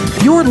network.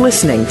 You're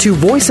listening to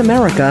Voice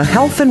America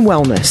Health and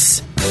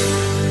Wellness.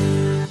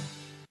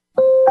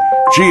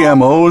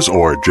 GMOs,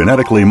 or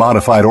genetically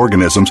modified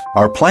organisms,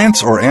 are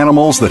plants or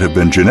animals that have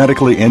been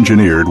genetically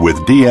engineered with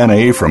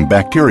DNA from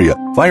bacteria,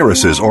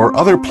 viruses, or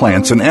other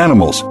plants and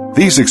animals.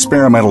 These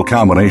experimental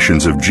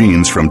combinations of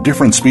genes from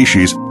different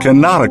species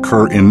cannot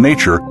occur in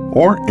nature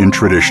or in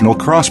traditional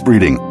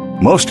crossbreeding.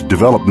 Most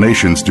developed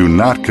nations do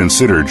not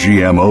consider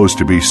GMOs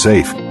to be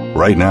safe.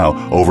 Right now,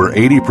 over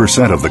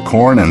 80% of the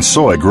corn and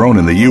soy grown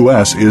in the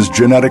U.S. is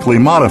genetically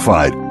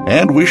modified,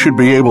 and we should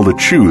be able to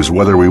choose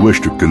whether we wish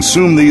to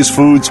consume these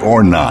foods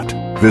or not.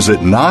 Visit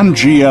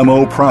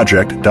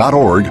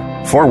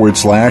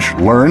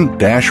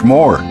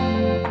nongmoproject.org/learn-more.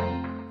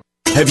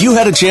 Have you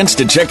had a chance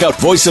to check out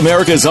Voice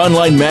America's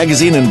online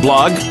magazine and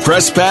blog,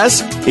 Press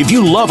Pass? If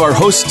you love our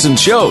hosts and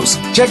shows,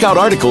 check out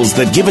articles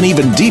that give an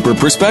even deeper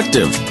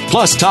perspective.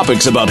 plus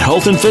topics about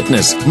health and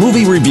fitness,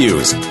 movie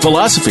reviews,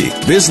 philosophy,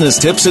 business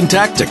tips and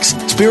tactics,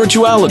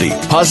 spirituality,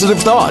 positive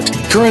thought,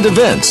 current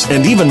events,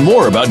 and even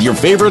more about your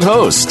favorite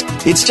host.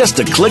 It's just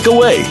a click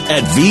away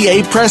at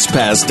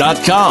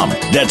vapresspass.com.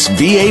 That's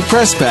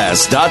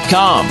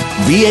vapresspass.com.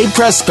 VA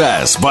Press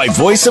Pass by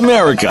Voice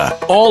America.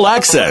 All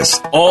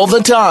access, all the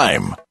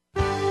time.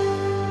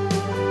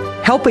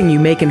 Helping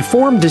you make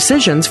informed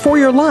decisions for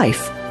your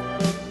life.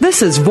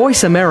 This is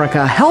Voice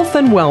America Health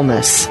and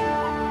Wellness.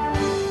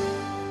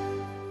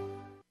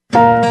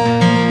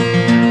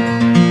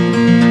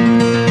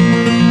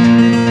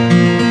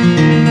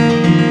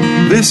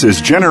 This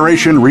is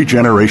Generation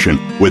Regeneration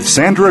with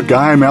Sandra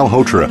Guy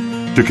Malhotra.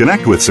 To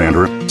connect with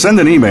Sandra, send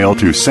an email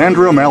to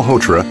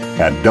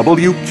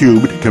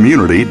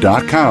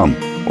sandramalhotra@wcubedcommunity.com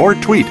or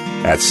tweet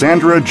at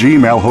Sandra G.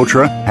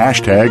 Malhotra,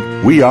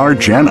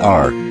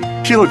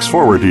 #WeAreGenR. She looks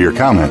forward to your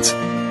comments.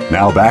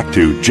 Now back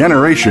to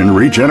Generation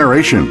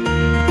Regeneration.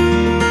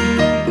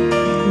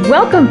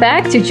 Welcome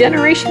back to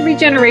Generation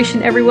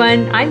Regeneration,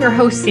 everyone. I'm your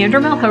host,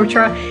 Sandra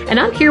Malhotra, and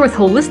I'm here with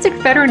holistic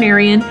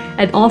veterinarian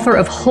and author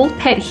of Whole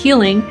Pet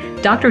Healing,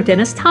 Dr.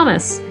 Dennis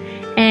Thomas.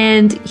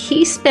 And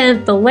he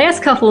spent the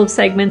last couple of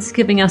segments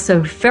giving us a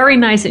very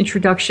nice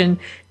introduction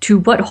to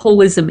what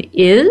holism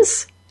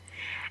is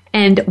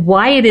and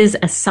why it is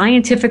a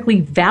scientifically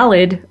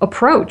valid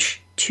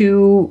approach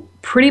to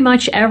pretty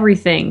much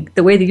everything,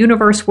 the way the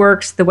universe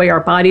works, the way our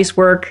bodies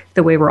work,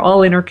 the way we're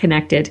all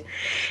interconnected.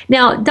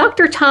 Now,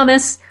 Dr.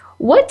 Thomas,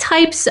 what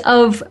types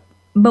of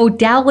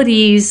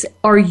modalities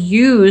are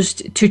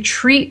used to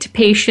treat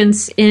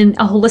patients in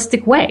a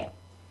holistic way?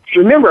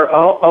 Remember,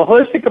 a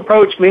holistic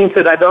approach means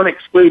that I don't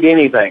exclude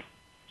anything.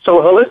 So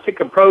a holistic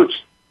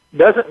approach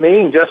doesn't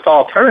mean just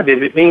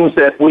alternative. It means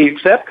that we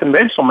accept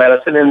conventional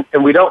medicine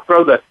and we don't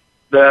throw the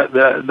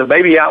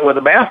baby out with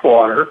the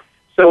bathwater.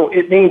 So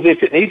it means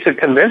if it needs a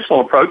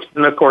conventional approach,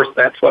 then of course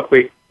that's what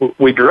we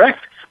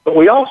direct. But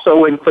we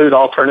also include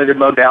alternative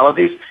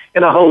modalities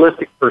and a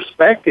holistic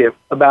perspective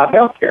about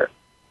healthcare,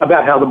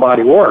 about how the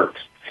body works.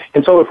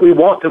 And so if we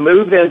want to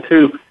move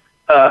into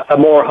a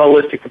more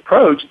holistic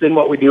approach, then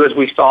what we do is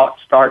we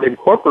start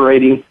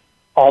incorporating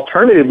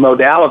alternative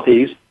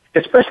modalities,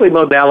 especially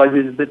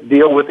modalities that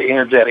deal with the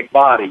energetic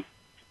body.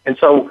 And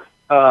so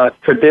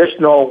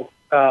traditional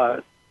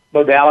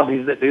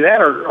modalities that do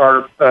that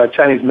are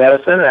Chinese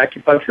medicine,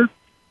 acupuncture,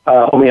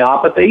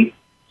 homeopathy,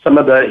 some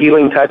of the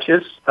healing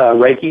touches,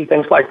 Reiki,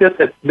 things like this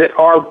that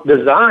are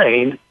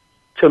designed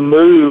to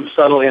move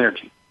subtle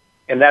energy.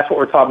 And that's what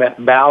we're talking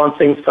about,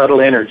 balancing subtle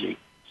energy.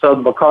 So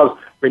because,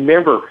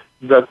 remember,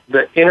 the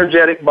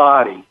energetic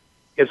body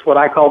is what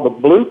I call the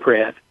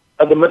blueprint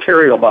of the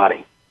material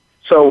body.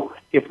 So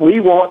if we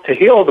want to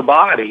heal the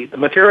body, the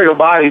material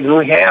body, then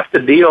we have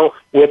to deal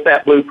with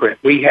that blueprint.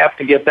 We have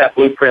to get that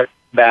blueprint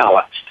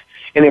balanced.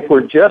 And if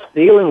we're just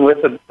dealing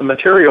with the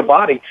material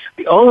body,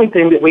 the only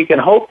thing that we can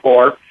hope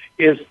for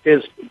is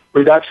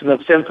reduction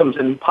of symptoms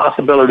and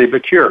possibility of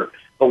a cure.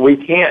 But we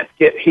can't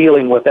get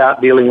healing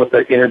without dealing with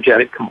the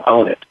energetic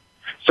component.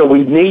 So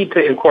we need to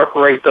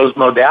incorporate those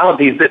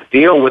modalities that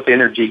deal with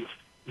energy,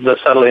 the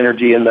subtle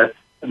energy, and the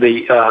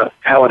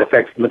how it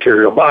affects the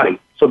material body.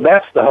 So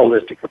that's the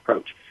holistic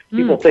approach.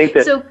 People think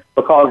that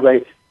because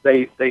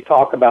they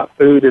talk about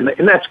food, and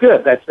that's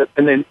good. That's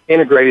an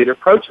integrated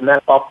approach, and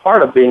that's all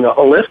part of being a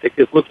holistic,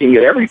 is looking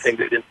at everything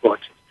that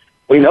influences.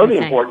 We know the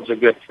importance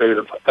of good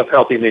food, of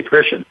healthy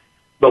nutrition,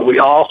 but we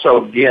also,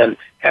 again,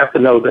 have to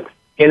know the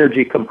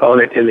energy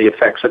component and the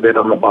effects of it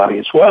on the body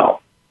as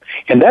well.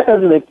 And that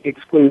doesn't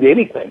exclude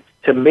anything.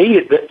 To me,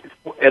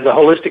 as a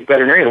holistic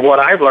veterinarian, what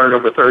I've learned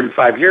over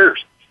 35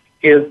 years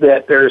is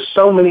that there's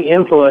so many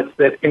influences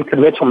that in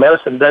conventional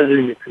medicine doesn't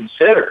even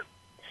consider.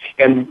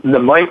 And the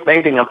main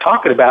thing I'm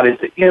talking about is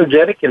the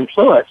energetic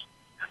influence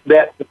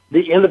that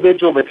the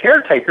individual, the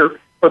caretaker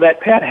for that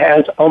pet,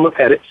 has on the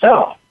pet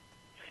itself.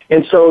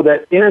 And so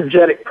that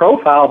energetic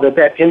profile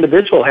that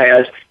individual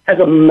has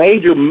a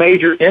major,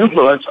 major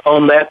influence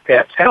on that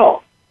pet's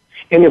health.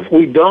 And if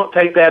we don't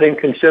take that in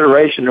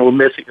consideration, then we're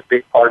missing a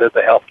big part of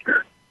the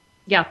healthcare.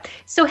 Yeah.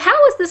 So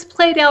how has this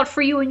played out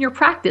for you in your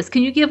practice?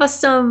 Can you give us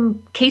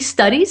some case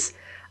studies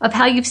of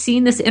how you've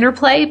seen this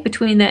interplay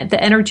between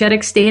the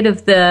energetic state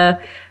of the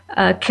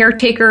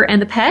caretaker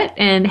and the pet,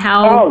 and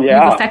how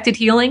you've affected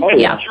healing?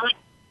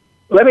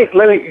 Let me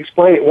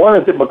explain it. One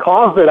is that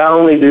because that I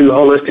only do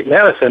holistic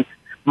medicine,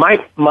 my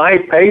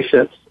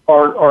patients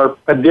are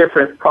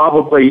different,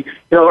 probably,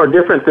 are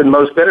different than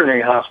most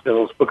veterinary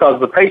hospitals, because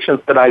the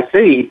patients that I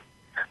see,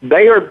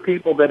 they are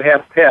people that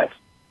have pets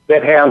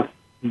that have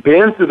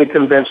been through the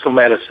conventional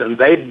medicine.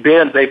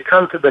 They've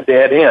come to the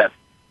dead end.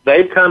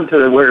 They've come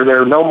to where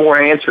there are no more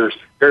answers,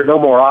 there are no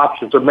more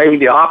options, or maybe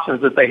the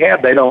options that they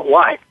have they don't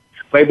like.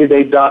 Maybe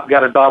they've got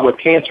a dog with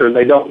cancer and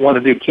they don't want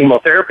to do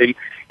chemotherapy,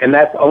 and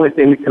that's the only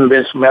thing that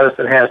conventional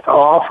medicine has to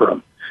offer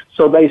them.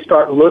 So they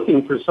start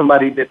looking for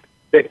somebody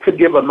that could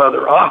give them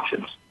other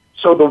options.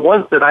 So the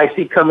ones that I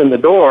see come in the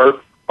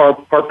door are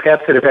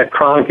pets that have had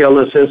chronic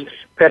illnesses,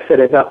 pets that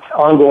have got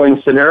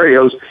ongoing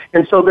scenarios,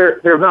 and so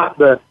they're not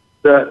the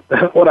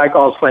what I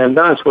call slam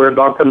dunks, where a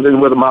dog comes in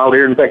with a mild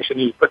ear infection,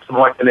 you put some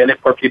ointment in it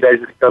for a few days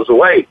and it goes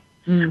away.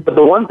 But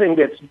the one thing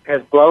that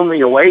has blown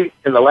me away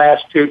in the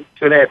last two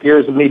and a half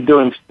years of me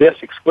doing this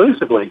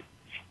exclusively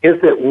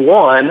is that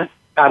 1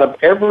 out of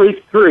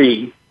every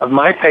 3 of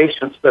my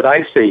patients that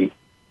I see,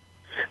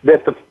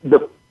 that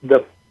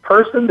the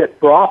person that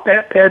brought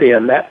that pet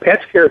in, that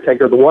pet's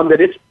caretaker, the one that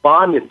it's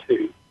bonded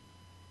to,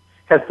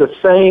 has the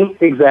same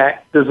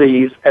exact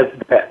disease as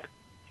the pet.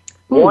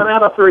 1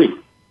 out of 3.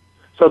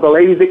 So the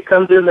lady that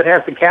comes in that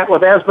has the cat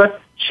with asthma,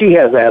 she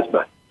has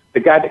asthma. The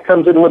guy that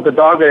comes in with the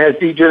dog that has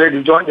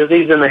degenerative joint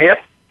disease in the hip,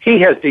 he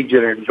has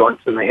degenerative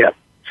joints in the hip.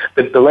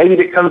 The lady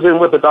that comes in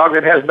with the dog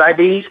that has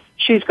diabetes,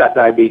 she's got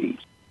diabetes.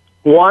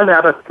 1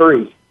 out of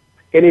 3.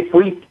 And if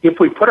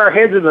we put our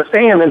heads in the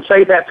sand and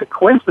say that's a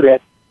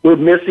coincidence, we're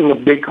missing a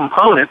big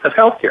component of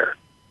healthcare.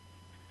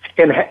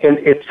 And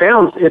it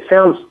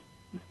sounds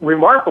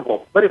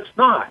remarkable, but it's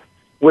not.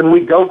 When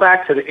we go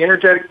back to the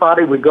energetic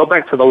body, we go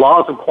back to the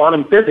laws of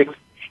quantum physics,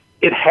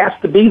 it has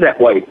to be that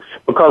way,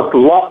 because the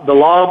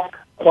law of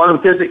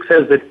quantum physics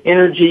says that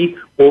energy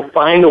will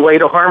find a way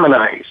to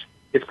harmonize.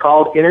 It's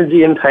called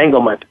energy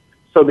entanglement.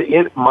 So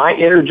my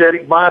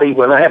energetic body,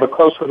 when I have a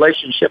close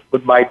relationship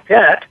with my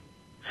pet,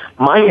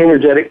 my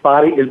energetic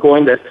body is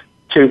going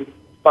to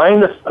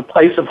find a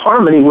place of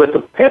harmony with the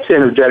pet's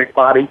energetic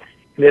body,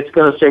 and it's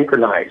going to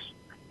synchronize.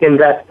 And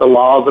that's the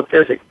laws of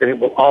physics, and it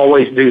will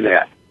always do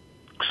that.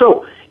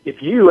 So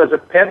if you, as a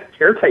pet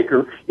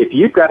caretaker, if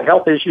you've got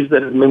health issues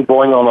that have been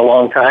going on a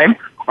long time,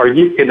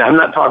 and I'm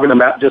not talking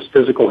about just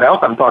physical health,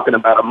 I'm talking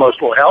about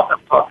emotional health,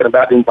 I'm talking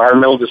about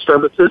environmental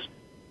disturbances,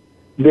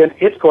 then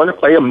it's going to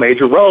play a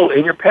major role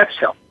in your pet's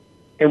health.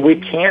 And we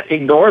can't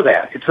ignore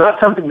that. It's not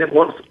something that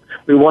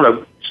we want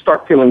to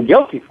start feeling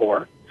guilty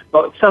for,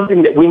 but it's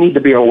something that we need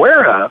to be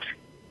aware of,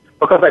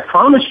 because I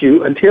promise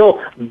you,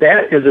 until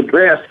that is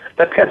addressed,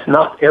 that pet's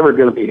not ever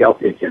going to be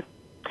healthy again.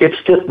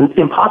 It's just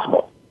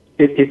impossible.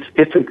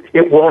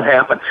 It won't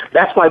happen.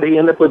 That's why they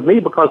end up with me,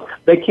 because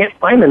they can't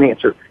find an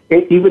answer.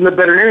 Even the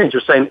veterinarians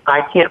are saying,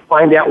 I can't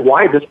find out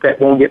why this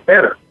pet won't get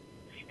better.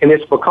 And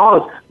it's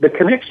because the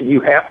connection,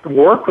 you have to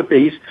work with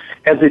these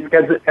as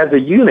a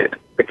unit,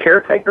 the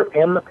caretaker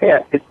and the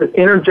pet. It's an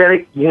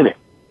energetic unit,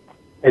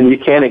 and you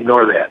can't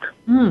ignore that.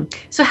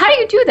 So how do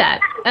you do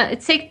that?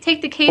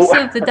 Take the case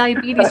of the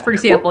diabetes, for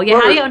example.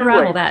 How do you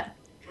unravel that?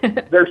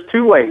 There's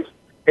 2 ways.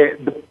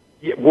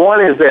 One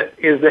is that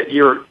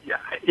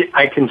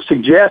I can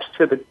suggest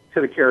to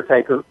the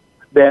caretaker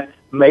that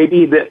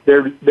maybe that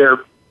their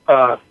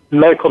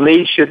medical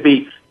needs should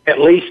be at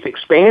least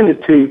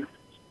expanded to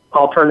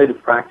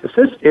alternative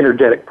practices,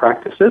 energetic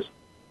practices,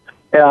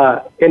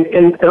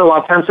 and a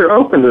lot of times they're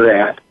open to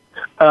that.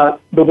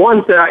 The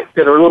ones that are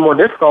a little more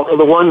difficult are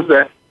the ones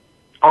that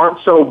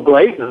aren't so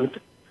blatant,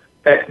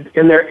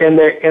 and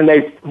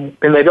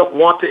they don't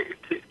want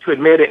to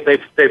admit it.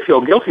 They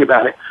feel guilty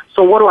about it.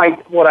 So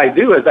what I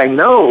do is I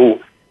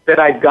know that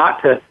I've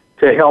got to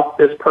help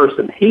this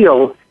person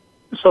heal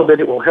so that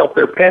it will help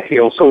their pet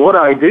heal. So what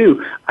I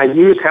do, I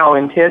use how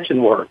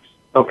intention works.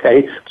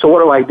 Okay? So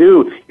what I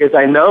do is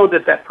I know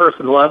that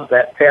person loves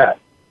that pet,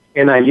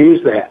 and I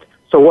use that.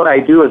 So what I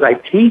do is I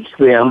teach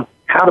them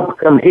how to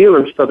become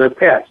healers for their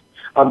pets.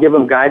 I'll give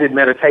them guided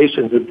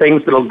meditations and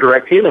things that will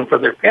direct healing for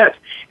their pets.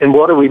 And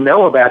what do we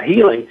know about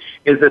healing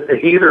is that the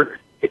healer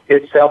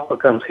itself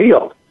becomes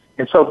healed.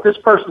 And so if this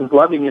person's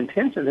loving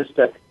intention is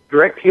to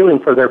direct healing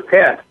for their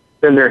pet,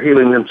 then they're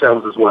healing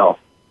themselves as well.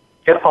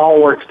 It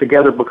all works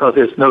together because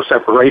there's no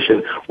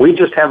separation. We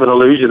just have an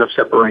illusion of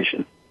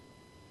separation.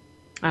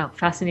 Wow,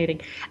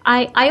 fascinating.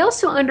 I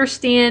also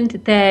understand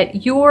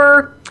that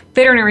your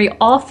veterinary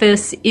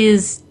office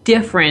is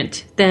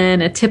different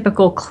than a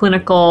typical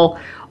clinical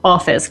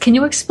office. Can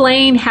you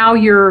explain how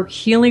your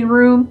healing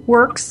room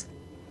works?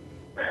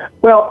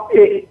 Well,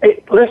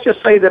 let's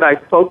just say that I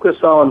focus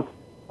on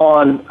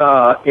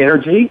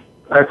energy.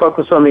 I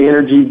focus on the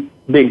energy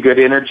being good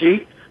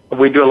energy.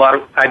 I do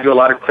a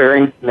lot of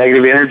clearing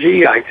negative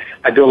energy. I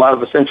do a lot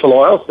of essential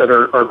oils that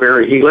are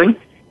very healing.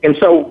 And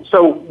so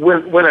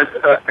when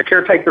a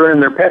caretaker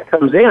and their pet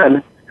comes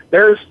in,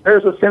 there's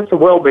a sense of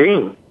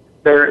well-being.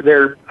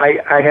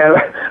 I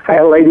had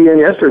a lady in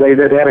yesterday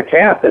that had a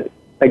cat that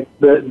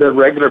the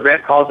regular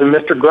vet calls him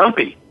Mr.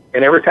 Grumpy,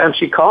 and every time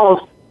she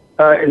calls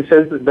and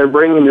says that they're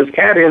bringing this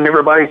cat in,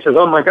 everybody says,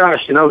 "Oh my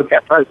gosh, the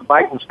cat tries to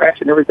bite and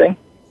scratch and everything."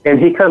 And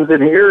he comes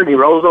in here and he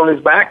rolls on his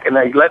back and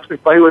he lets me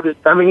play with his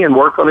tummy and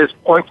work on his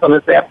points on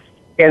his hip,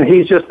 and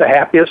he's just the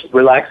happiest,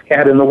 relaxed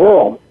cat in the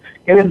world.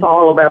 And it's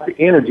all about the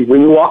energy.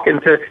 When you walk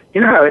into,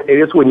 how it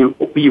is when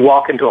you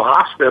walk into a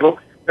hospital,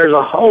 there's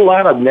a whole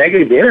lot of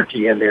negative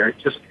energy in there.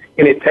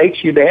 And it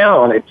takes you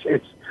down. It's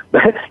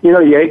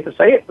you hate to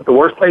say it, but the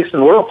worst place in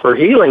the world for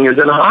healing is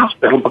in a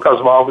hospital because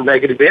of all the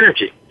negative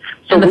energy.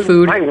 So and the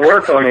food. I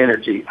work on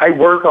energy. I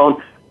work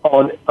on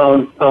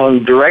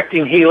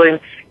directing healing,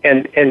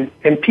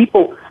 and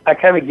people, I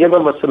kind of give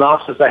them a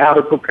synopsis of how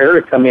to prepare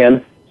to come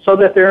in so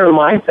that they're in a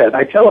mindset.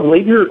 I tell them,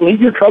 leave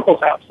your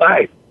troubles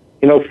outside.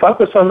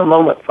 focus on the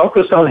moment,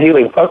 focus on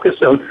healing,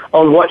 focus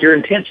on what your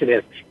intention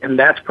is, and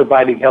that's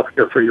providing health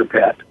care for your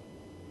pet.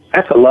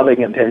 That's a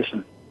loving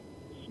intention.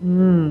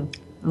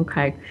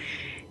 Okay.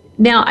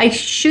 Now, I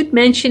should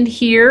mention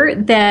here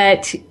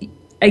that,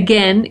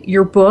 again,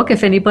 your book,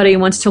 if anybody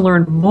wants to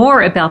learn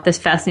more about this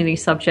fascinating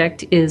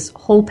subject, is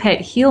Whole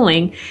Pet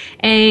Healing.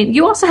 And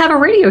you also have a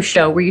radio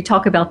show where you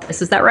talk about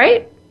this. Is that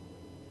right?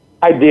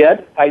 I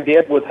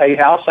did with Hay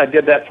House. I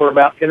did that for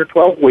about 10 or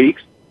 12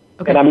 weeks.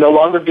 Okay. And I'm no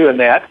longer doing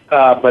that.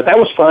 But that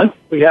was fun.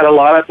 We had a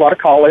lot of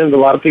call-ins. A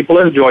lot of people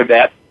enjoyed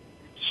that.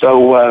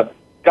 So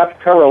got to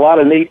cover a lot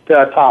of neat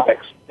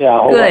topics. Yeah, a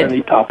whole lot of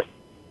neat topics.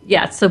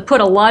 Yeah, so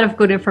put a lot of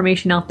good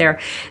information out there.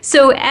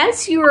 So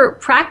as you're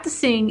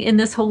practicing in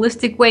this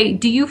holistic way,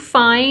 do you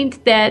find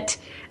that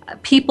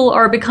people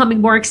are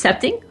becoming more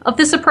accepting of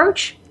this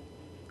approach?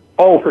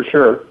 Oh, for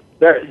sure.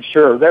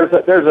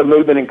 There's a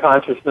movement in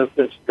consciousness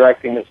that's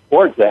directing us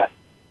towards that.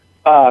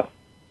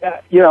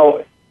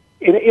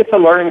 It's a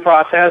learning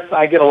process.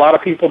 I get a lot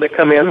of people that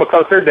come in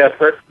because they're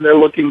desperate. They're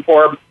looking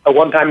for a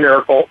one-time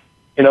miracle.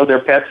 Their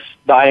pet's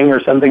dying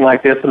or something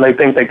like this, and they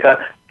think they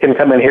can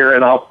come in here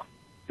and I'll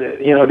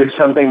do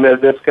something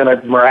that's going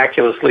to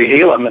miraculously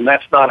heal them, and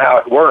that's not how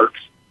it works.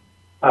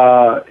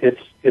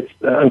 It's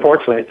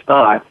unfortunately it's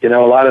not. A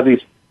lot of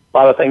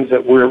things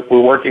that we're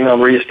working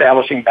on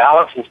reestablishing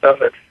balance and stuff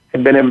that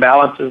have been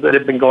imbalances that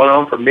have been going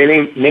on for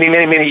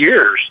many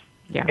years.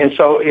 Yeah. And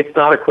so it's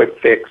not a quick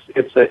fix.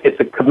 It's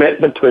a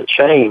commitment to a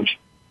change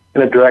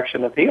in a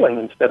direction of healing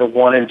instead of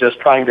one and just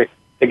trying to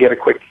get a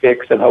quick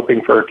fix and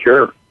hoping for a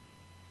cure.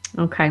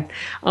 Okay.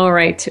 All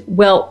right.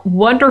 Well,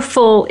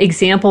 wonderful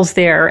examples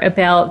there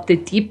about the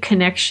deep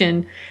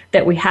connection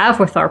that we have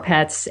with our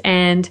pets.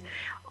 And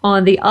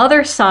on the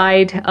other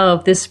side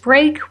of this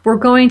break, we're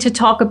going to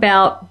talk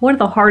about one of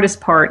the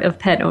hardest part of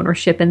pet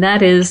ownership, and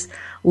that is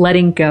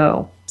letting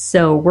go.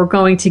 So we're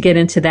going to get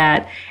into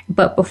that.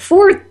 But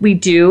before we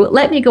do,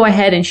 let me go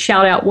ahead and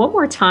shout out one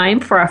more time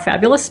for our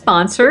fabulous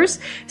sponsors.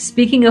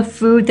 Speaking of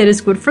food that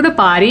is good for the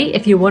body,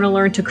 if you want to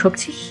learn to cook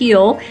to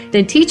heal,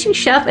 then teaching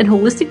chef and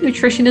holistic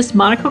nutritionist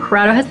Monica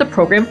Corrado has the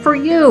program for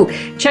you.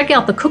 Check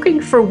out the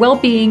Cooking for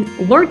Wellbeing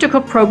Learn to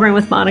Cook program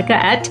with Monica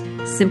at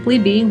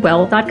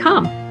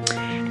simplybeingwell.com.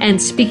 And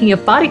speaking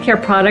of body care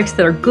products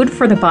that are good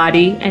for the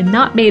body and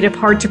not made of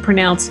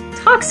hard-to-pronounce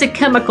toxic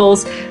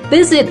chemicals,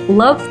 visit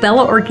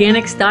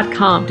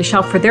lovebellaorganics.com to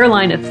shop for their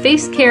line of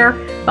face care,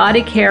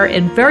 body care,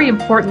 and very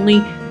importantly,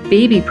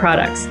 baby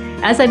products.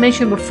 As I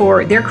mentioned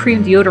before, their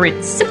cream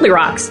deodorant simply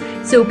rocks.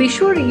 So be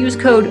sure to use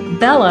code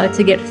BELLA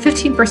to get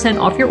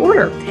 15% off your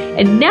order.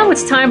 And now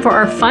it's time for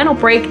our final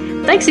break.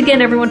 Thanks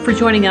again, everyone, for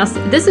joining us.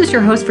 This is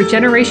your host for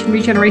Generation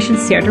Regeneration,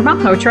 Sandra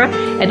Malhotra,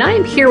 and I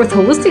am here with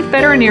holistic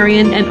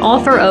veterinarian and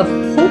author of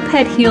Whole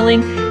Pet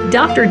Healing,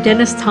 Dr.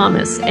 Dennis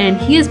Thomas. And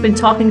he has been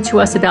talking to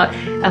us about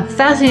a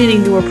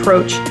fascinating new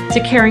approach to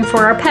caring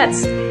for our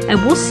pets. And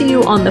we'll see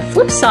you on the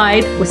flip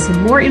side with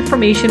some more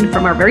information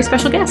from our very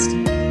special guest.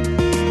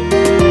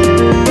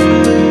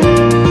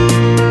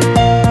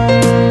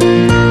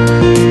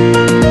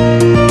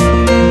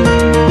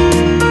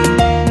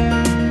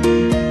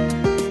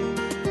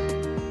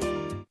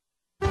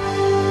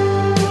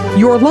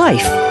 Your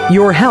life,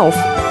 your health,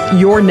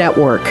 your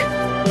network.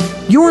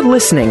 You're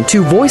listening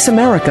to Voice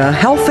America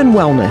Health and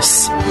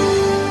Wellness.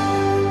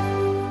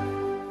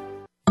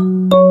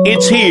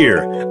 It's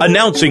here,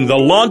 announcing the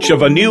launch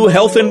of a new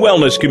health and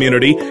wellness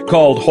community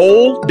called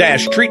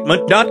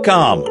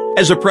whole-treatment.com.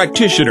 As a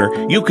practitioner,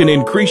 you can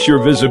increase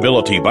your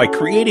visibility by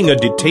creating a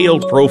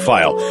detailed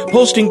profile,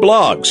 posting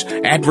blogs,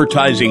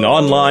 advertising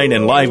online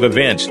and live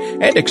events,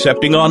 and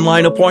accepting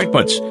online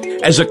appointments.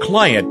 As a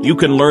client, you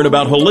can learn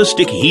about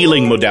holistic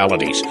healing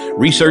modalities,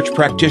 research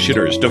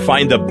practitioners to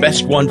find the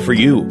best one for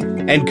you,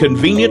 and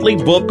conveniently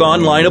book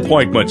online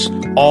appointments,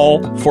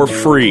 all for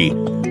free.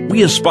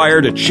 We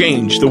aspire to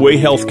change the way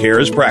healthcare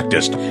is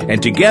practiced,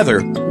 and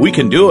together we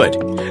can do it.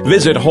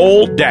 Visit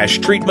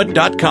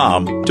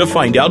whole-treatment.com to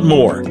find out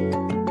more.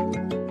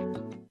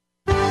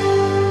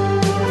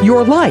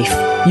 Your life,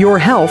 your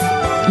health,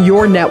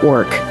 your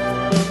network.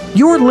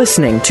 You're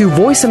listening to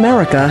Voice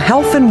America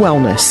Health and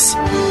Wellness.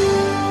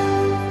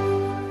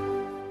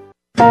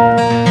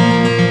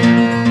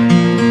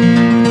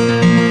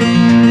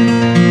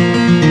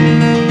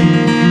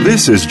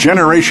 This is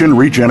Generation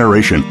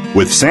Regeneration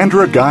with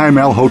Sandra Guy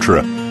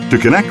Malhotra. To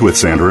connect with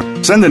Sandra,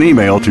 send an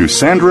email to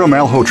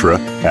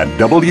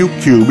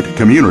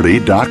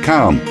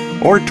sandramalhotra@wcubedcommunity.com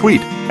or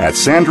tweet at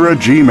Sandra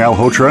G.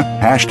 Malhotra,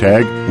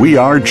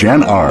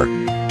 #WeAreGenR.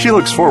 She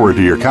looks forward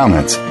to your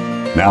comments.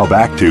 Now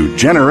back to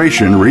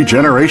Generation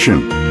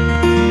Regeneration.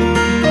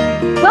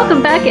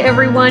 Welcome back,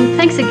 everyone.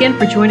 Thanks again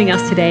for joining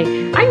us today.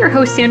 I'm your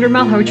host, Sandra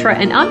Malhotra,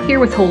 and I'm here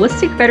with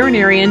holistic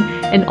veterinarian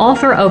and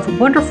author of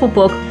wonderful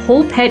book,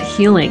 Whole Pet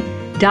Healing,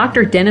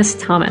 Dr. Dennis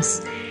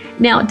Thomas.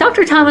 Now,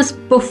 Dr. Thomas,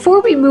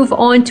 before we move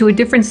on to a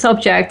different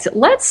subject,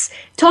 let's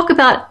talk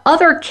about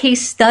other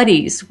case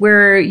studies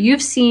where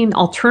you've seen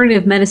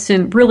alternative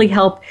medicine really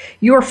help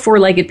your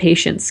four-legged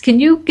patients. Can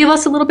you give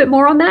us a little bit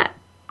more on that?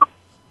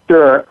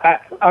 Sure.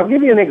 I'll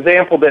give you an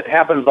example that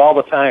happens all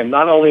the time,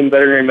 not only in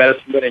veterinary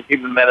medicine, but in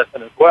human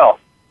medicine as well.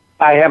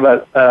 I have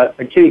a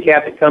kitty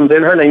cat that comes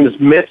in. Her name is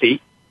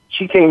Missy.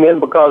 She came in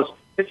because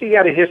Missy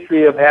had a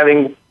history of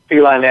having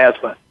feline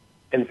asthma.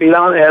 And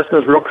feline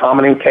asthma is real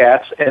common in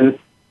cats. And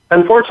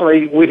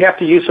unfortunately, we'd have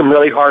to use some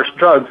really harsh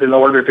drugs in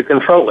order to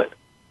control it.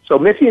 So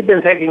Missy had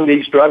been taking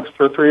these drugs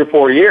for 3 or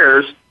 4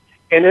 years,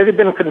 and it had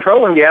been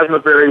controlling the asthma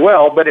very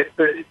well, but it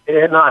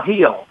had not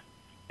healed.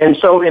 And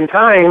so in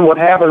time, what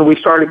happened,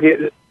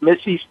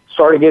 Missy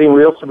started getting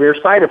real severe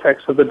side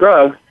effects of the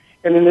drug,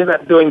 and ended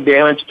up doing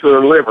damage to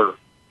her liver.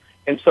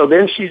 And so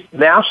then she's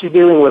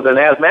dealing with an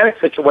asthmatic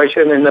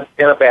situation and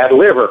a bad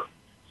liver.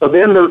 So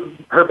then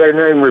her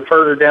veterinarian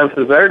referred her down to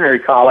the veterinary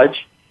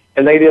college,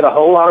 and they did a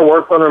whole lot of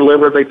work on her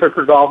liver. They took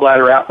her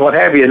gallbladder out and what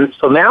have you. And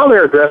so now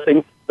they're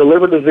addressing the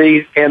liver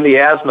disease and the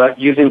asthma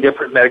using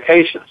different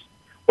medications.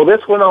 Well,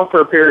 this went on for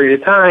a period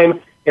of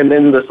time, and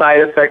then the side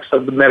effects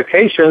of the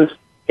medications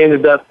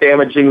ended up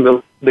damaging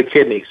the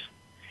kidneys.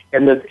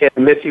 And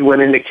Missy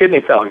went into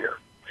kidney failure.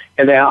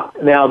 And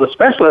now the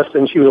specialist,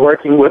 and she was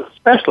working with the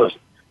specialist,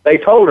 they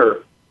told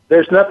her,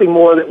 there's nothing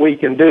more that we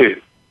can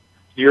do.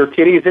 Your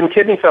kitty is in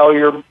kidney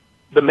failure.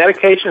 The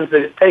medications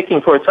that it's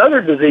taking for its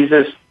other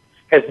diseases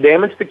has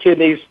damaged the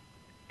kidneys,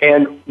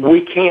 and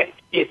we can't,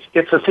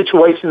 it's a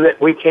situation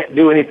that we can't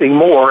do anything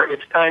more.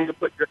 It's time to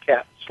put your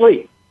cat to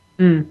sleep.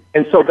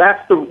 And so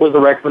was the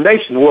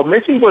recommendation. Well,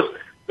 Missy was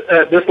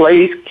this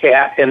lady's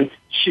cat, and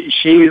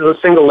she was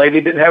a single lady,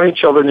 didn't have any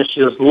children, and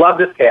she just loved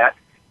this cat,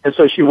 and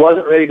so she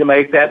wasn't ready to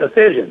make that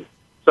decision.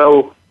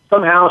 So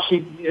somehow she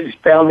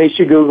found me,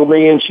 she Googled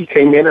me, and she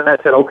came in, and I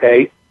said,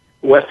 okay,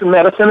 Western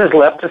medicine has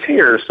left us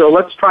here, so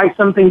let's try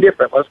something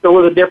different. Let's go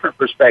with a different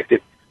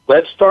perspective.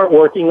 Let's start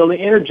working on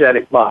the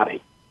energetic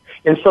body.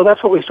 And so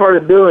that's what we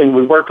started doing.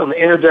 We worked on the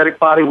energetic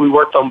body, we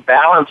worked on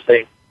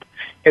balancing,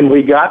 and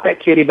we got that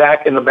kitty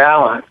back into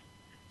balance.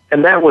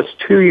 And that was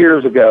 2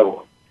 years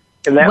ago.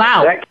 And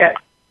that cat,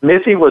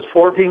 Missy, was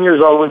 14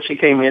 years old when she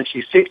came in.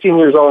 She's 16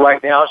 years old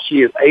right now.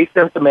 She is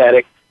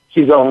asymptomatic.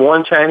 She's on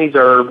one Chinese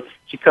herb.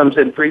 She comes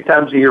in 3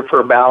 times a year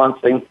for a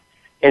balancing,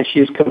 and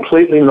she's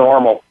completely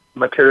normal.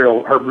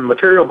 Her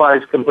material body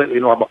is completely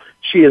normal.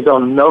 She is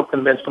on no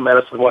conventional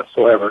medicine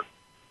whatsoever.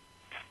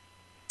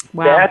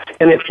 Wow.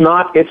 And it's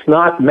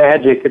not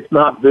magic. It's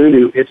not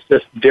voodoo. It's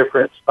just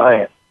different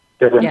science.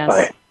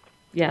 Science.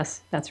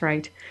 Yes, that's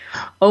right.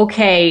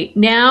 Okay,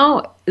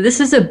 now this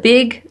is a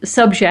big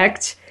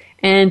subject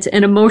and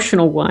an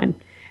emotional one.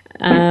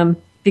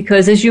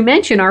 Because as you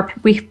mentioned,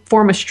 we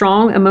form a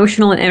strong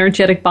emotional and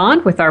energetic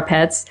bond with our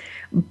pets,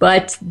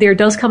 but there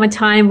does come a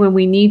time when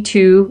we need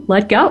to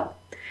let go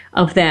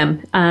of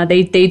them.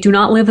 They do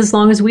not live as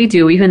long as we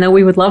do, even though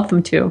we would love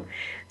them to.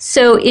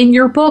 So in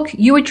your book,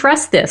 you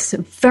address this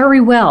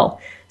very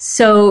well.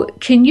 So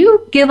can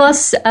you give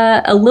us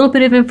a little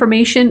bit of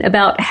information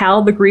about how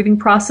the grieving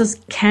process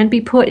can be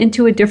put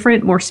into a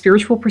different, more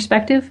spiritual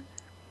perspective?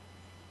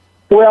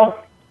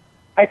 Well,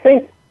 I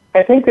think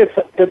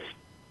it's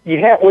you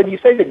have, when you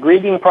say the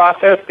grieving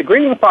process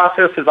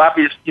is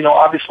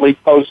obviously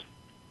post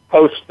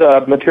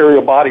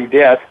material body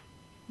death.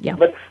 Yeah.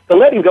 But the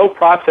letting go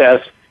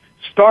process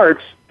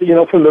starts,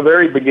 from the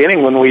very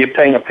beginning when we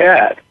obtain a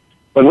pet.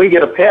 When we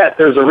get a pet,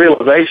 there's a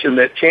realization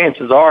that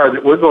chances are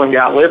that we're going to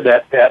outlive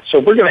that pet. So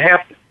we're going to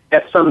have to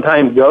at some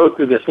time go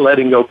through this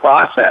letting go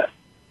process.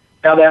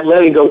 Now that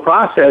letting go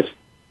process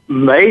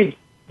may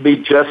be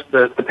just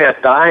the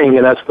pet dying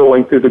and us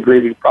going through the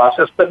grieving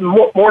process, but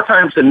more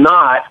times than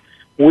not,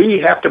 we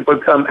have to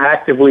become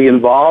actively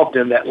involved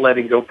in that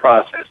letting go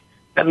process.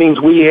 That means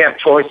we have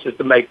choices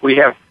to make. We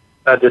have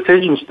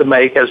decisions to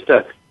make as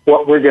to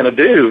what we're going to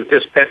do if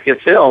this pet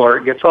gets ill or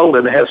it gets old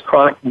and it has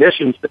chronic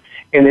conditions,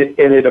 and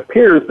it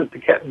appears that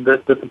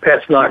the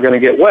pet's not going to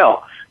get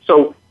well.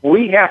 So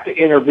we have to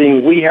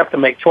intervene. We have to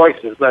make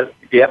choices.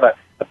 If you have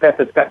a pet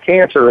that's got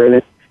cancer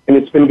and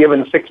it's been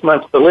given 6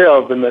 months to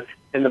live, and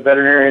the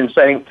veterinarian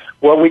saying,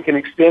 well, we can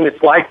extend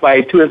its life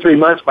by 2 or 3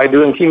 months by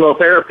doing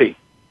chemotherapy.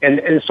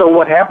 And so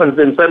what happens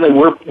then, suddenly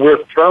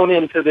we're thrown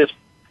into this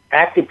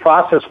active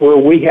process where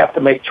we have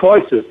to make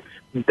choices.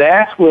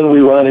 That's when we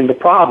run into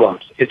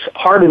problems. It's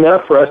hard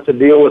enough for us to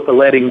deal with the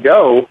letting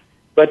go,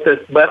 but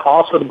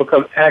also to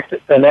become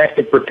an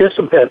active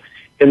participant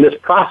in this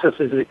process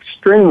is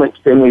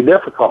extremely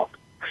difficult.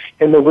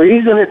 And the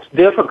reason it's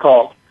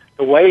difficult,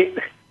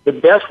 the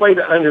best way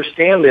to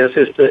understand this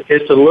is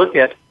to look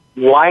at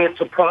why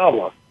it's a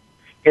problem.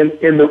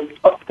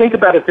 Think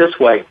about it this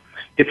way.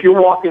 If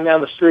you're walking down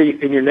the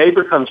street and your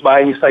neighbor comes by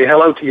and you say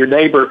hello to your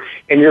neighbor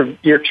and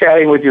you're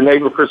chatting with your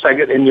neighbor for a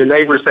second and your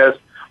neighbor says,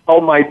 "Oh,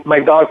 my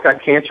dog's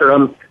got cancer.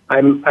 I'm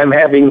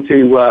having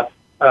to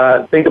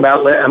think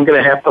about I'm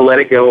going to have to let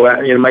it go."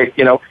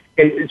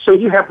 And so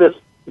you have this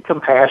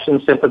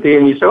compassion, sympathy,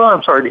 and you say, "Oh,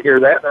 I'm sorry to hear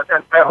that.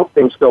 I hope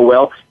things go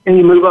well." And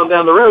you move on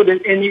down the road,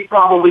 and you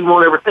probably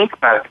won't ever think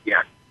about it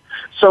again.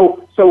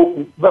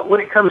 But when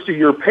it comes to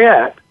your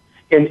pet,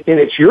 and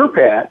it's your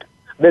pet,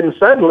 then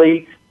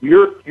suddenly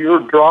you're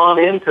drawn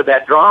into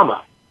that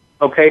drama.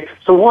 Okay,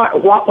 so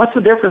what's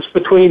the difference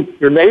between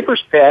your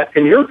neighbor's pet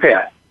and your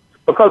pet?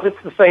 Because it's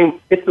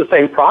the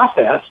same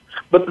process,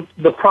 but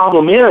the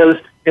problem is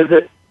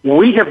that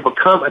we have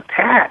become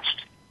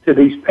attached to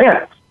these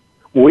pets.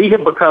 We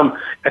have become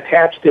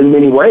attached in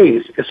many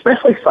ways,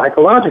 especially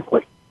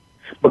psychologically,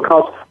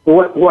 because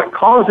what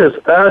causes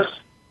us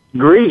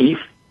grief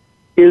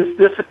is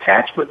this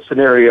attachment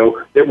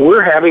scenario that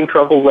we're having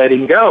trouble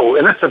letting go,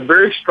 and that's a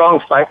very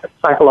strong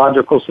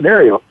psychological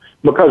scenario,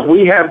 because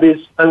we have this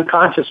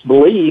unconscious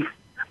belief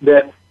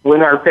that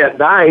when our pet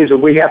dies or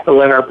we have to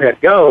let our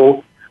pet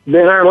go,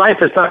 then our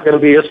life is not going to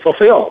be as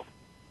fulfilled.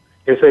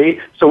 You see?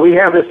 So we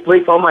have this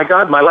belief, oh my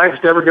God, my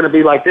life's never going to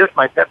be like this,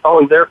 my pet's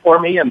always there for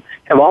me, and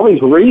have all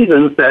these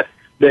reasons that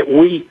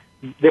we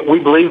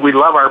believe we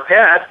love our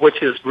pet,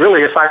 which is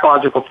really a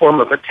psychological form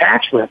of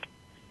attachment.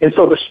 And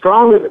so the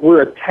stronger that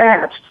we're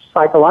attached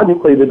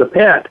psychologically to the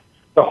pet,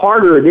 the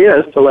harder it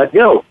is to let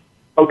go.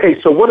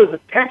 Okay, so what does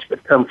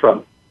attachment come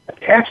from?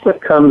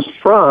 Attachment comes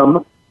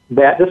from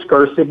that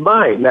discursive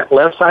mind, that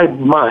left side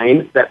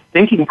mind, that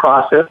thinking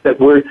process that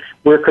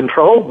we're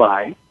controlled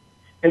by.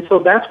 And so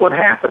that's what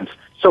happens.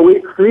 So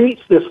it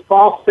creates this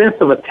false sense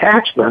of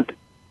attachment.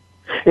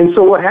 And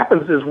so what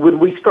happens is when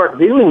we start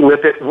dealing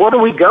with it, what do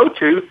we go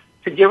to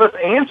give us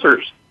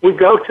answers? We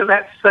go to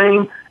that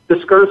same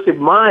discursive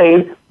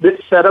mind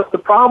that set up the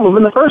problem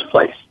in the first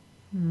place.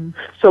 Mm-hmm.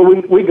 So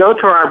we go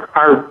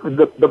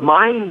to the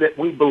mind that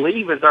we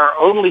believe is our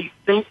only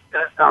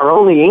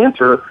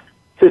answer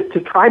to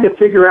try to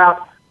figure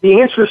out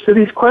the answers to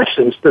these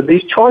questions, to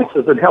these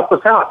choices that help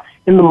us out.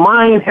 And the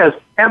mind has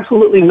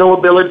absolutely no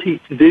ability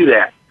to do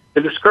that.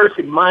 The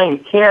discursive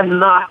mind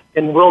cannot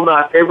and will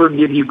not ever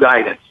give you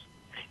guidance.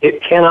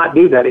 It cannot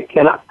do that. It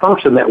cannot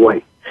function that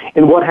way.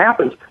 And what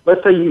happens,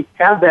 let's say you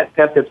have that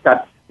pet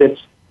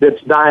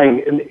that's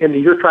dying, and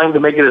you're trying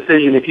to make a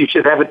decision if you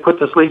should have it put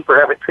to sleep or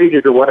have it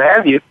treated or what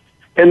have you,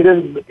 and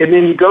then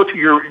you go to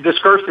your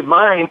discursive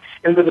mind,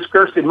 and the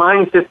discursive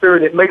mind sits there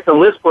and it makes a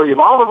list for you of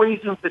all the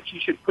reasons that you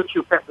should put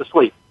your pet to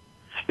sleep.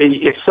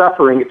 It's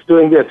suffering, it's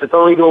doing this, it's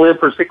only going to live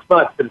for 6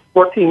 months, it's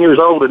 14 years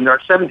old, and they're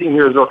 17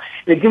 years old.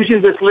 And it gives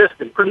you this list,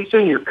 and pretty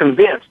soon you're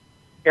convinced.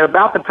 And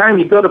about the time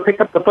you go to pick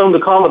up the phone to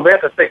call the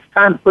vet to say it's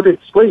time to put it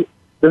to sleep,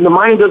 then the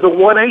mind does a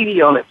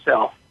 180 on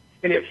itself.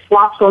 And it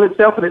flops on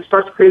itself, and it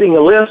starts creating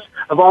a list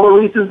of all the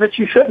reasons that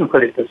you shouldn't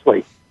put it to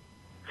sleep.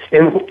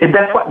 And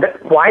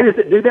why does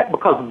it do that?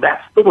 Because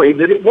that's the way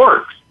that it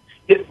works.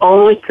 It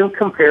only can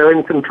compare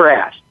and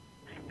contrast.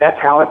 That's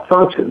how it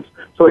functions.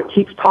 So it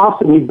keeps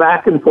tossing you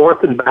back and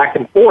forth, and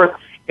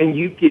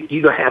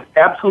you have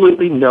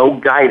absolutely no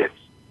guidance.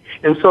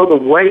 And so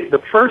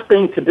the first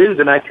thing to do,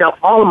 that I tell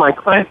all of my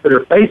clients that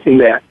are facing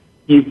that,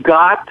 you've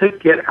got to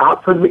get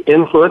out from the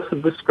influence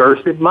of the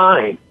discursive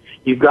mind.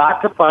 You've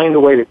got to find a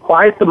way to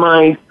quiet the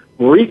mind,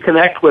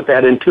 reconnect with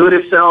that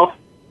intuitive self,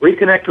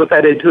 reconnect with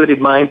that intuitive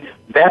mind.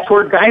 That's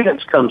where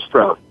guidance comes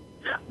from.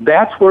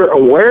 That's where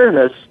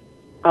awareness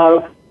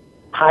of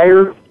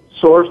higher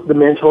source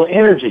dimensional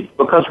energy.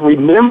 Because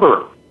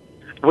remember,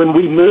 when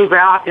we move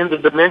out into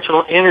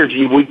dimensional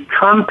energy, we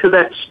come to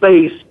that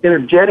space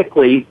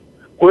energetically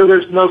where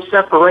there's no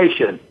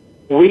separation.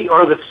 We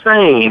are the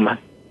same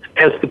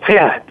as the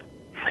pet.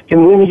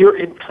 And when you're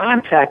in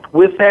contact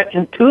with that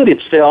intuitive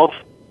self,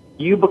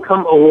 you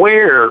become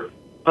aware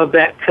of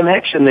that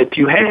connection that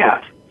you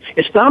have.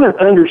 It's not an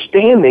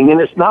understanding,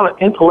 and it's not an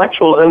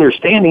intellectual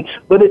understanding,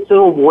 but it's an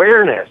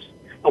awareness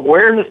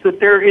that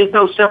there is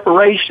no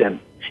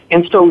separation.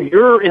 And so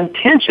your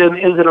intention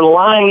is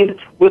aligned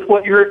with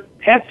what your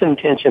pet's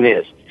intention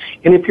is.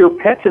 And if your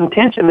pet's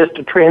intention is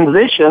to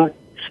transition,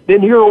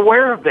 then you're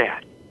aware of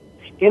that.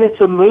 And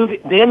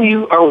then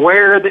you are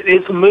aware that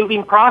it's a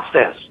moving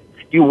process.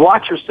 You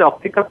watch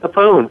yourself pick up the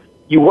phone.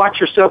 You watch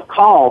yourself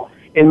call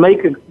and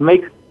make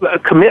a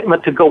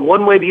commitment to go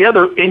one way or the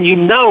other, and you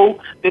know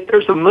that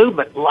there's a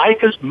movement.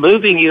 Life is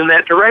moving you in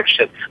that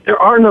direction. There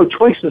are no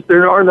choices.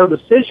 There are no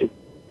decisions.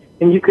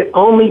 And you can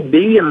only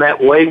be in that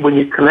way when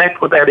you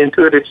connect with that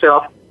intuitive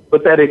self,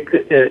 with that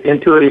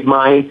intuitive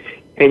mind,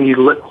 and you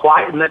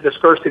quieten that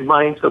discursive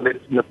mind so that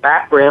it's in the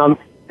background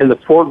and the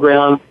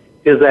foreground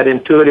is that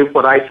intuitive,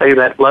 what I say,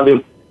 that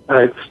loving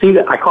seat.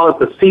 I call it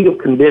the seat of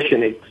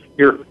conditioning.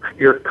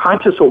 Your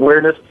conscious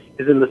awareness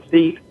is in the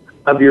seat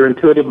of your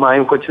intuitive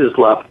mind, which is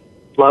love.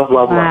 Love,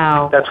 love,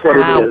 wow. love. That's what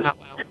it is. Wow.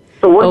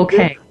 So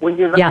when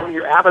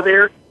you're out of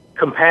there,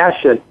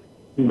 compassion,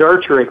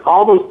 nurturing,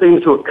 all those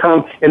things will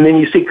come, and then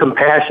you see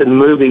compassion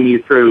moving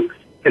you through,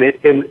 and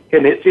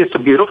it's just a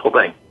beautiful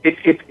thing.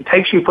 It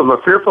takes you from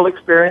a fearful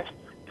experience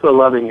to a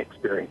loving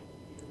experience.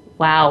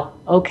 Wow.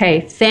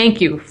 Okay. Thank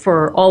you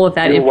for all of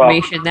that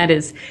information. Welcome. That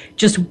is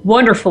just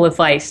wonderful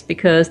advice,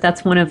 because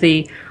that's one of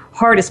the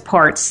hardest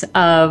parts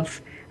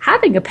of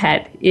having a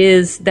pet,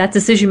 is that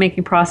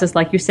decision-making process,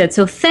 like you said.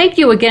 So thank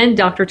you again,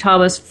 Dr.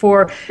 Thomas,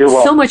 for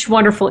so much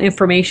wonderful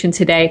information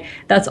today.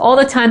 That's all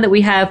the time that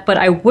we have, but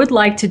I would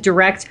like to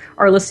direct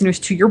our listeners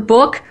to your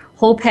book,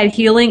 Whole Pet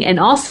Healing, and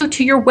also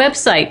to your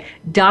website,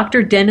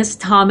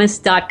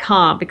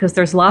 drdennisthomas.com, because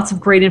there's lots of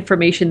great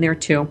information there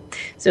too.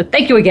 So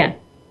thank you again.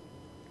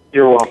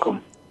 You're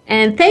welcome.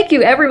 And thank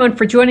you, everyone,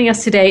 for joining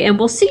us today. And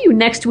we'll see you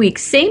next week,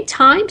 same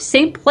time,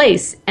 same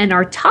place. And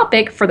our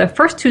topic for the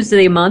first Tuesday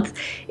of the month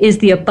is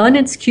the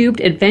Abundance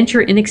Cubed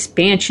Adventure in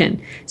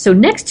Expansion. So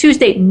next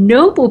Tuesday,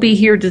 Nope will be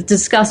here to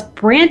discuss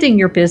branding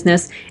your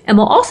business. And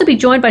we'll also be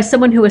joined by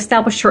someone who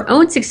established her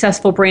own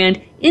successful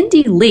brand,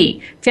 Indy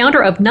Lee,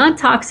 founder of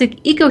non-toxic,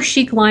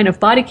 eco-chic line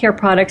of body care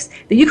products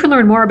that you can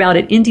learn more about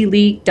at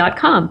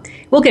indylee.com.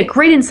 We'll get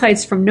great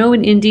insights from No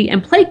and Indy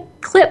and play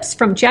clips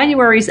from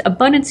January's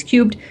Abundance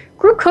Cubed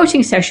group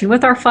coaching session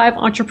with our 5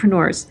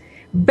 entrepreneurs.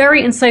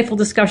 Very insightful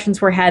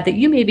discussions were had that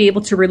you may be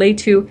able to relate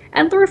to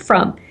and learn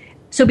from.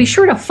 So be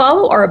sure to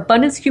follow our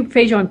Abundance Cube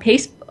page on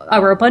Facebook,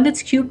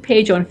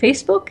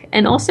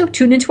 and also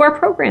tune into our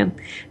program.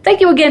 Thank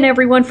you again,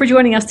 everyone, for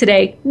joining us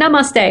today.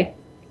 Namaste.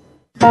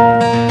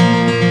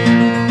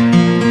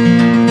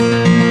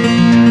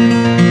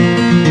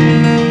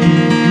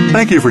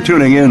 Thank you for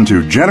tuning in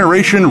to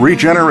Generation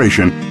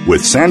Regeneration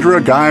with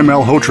Sandra Guy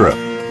Malhotra.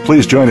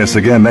 Please join us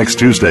again next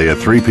Tuesday at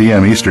 3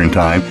 p.m. Eastern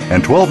Time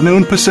and 12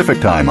 noon Pacific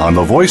Time on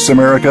the Voice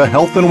America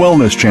Health and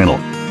Wellness Channel.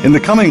 In the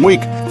coming week,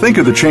 think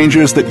of the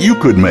changes that you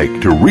could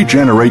make to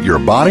regenerate your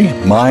body,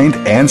 mind,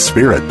 and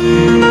spirit.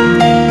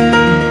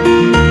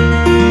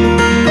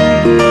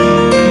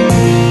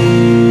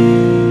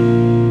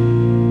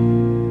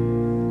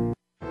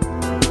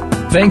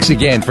 Thanks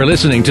again for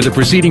listening to the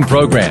preceding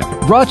program,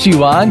 brought to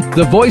you on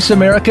the Voice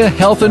America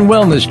Health and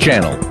Wellness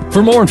Channel.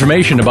 For more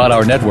information about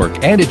our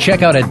network and to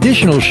check out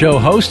additional show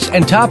hosts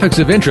and topics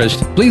of interest,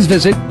 please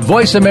visit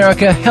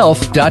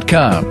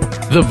voiceamericahealth.com.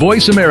 The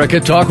Voice America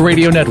Talk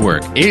Radio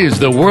Network is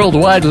the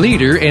worldwide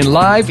leader in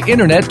live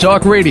Internet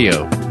talk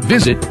radio.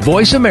 Visit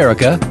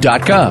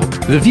voiceamerica.com.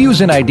 The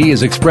views and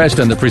ideas expressed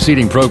on the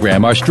preceding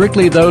program are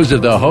strictly those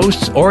of the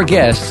hosts or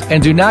guests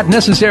and do not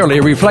necessarily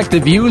reflect the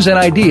views and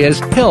ideas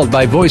held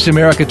by Voice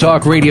America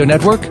Talk Radio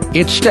Network,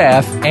 its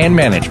staff, and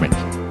management.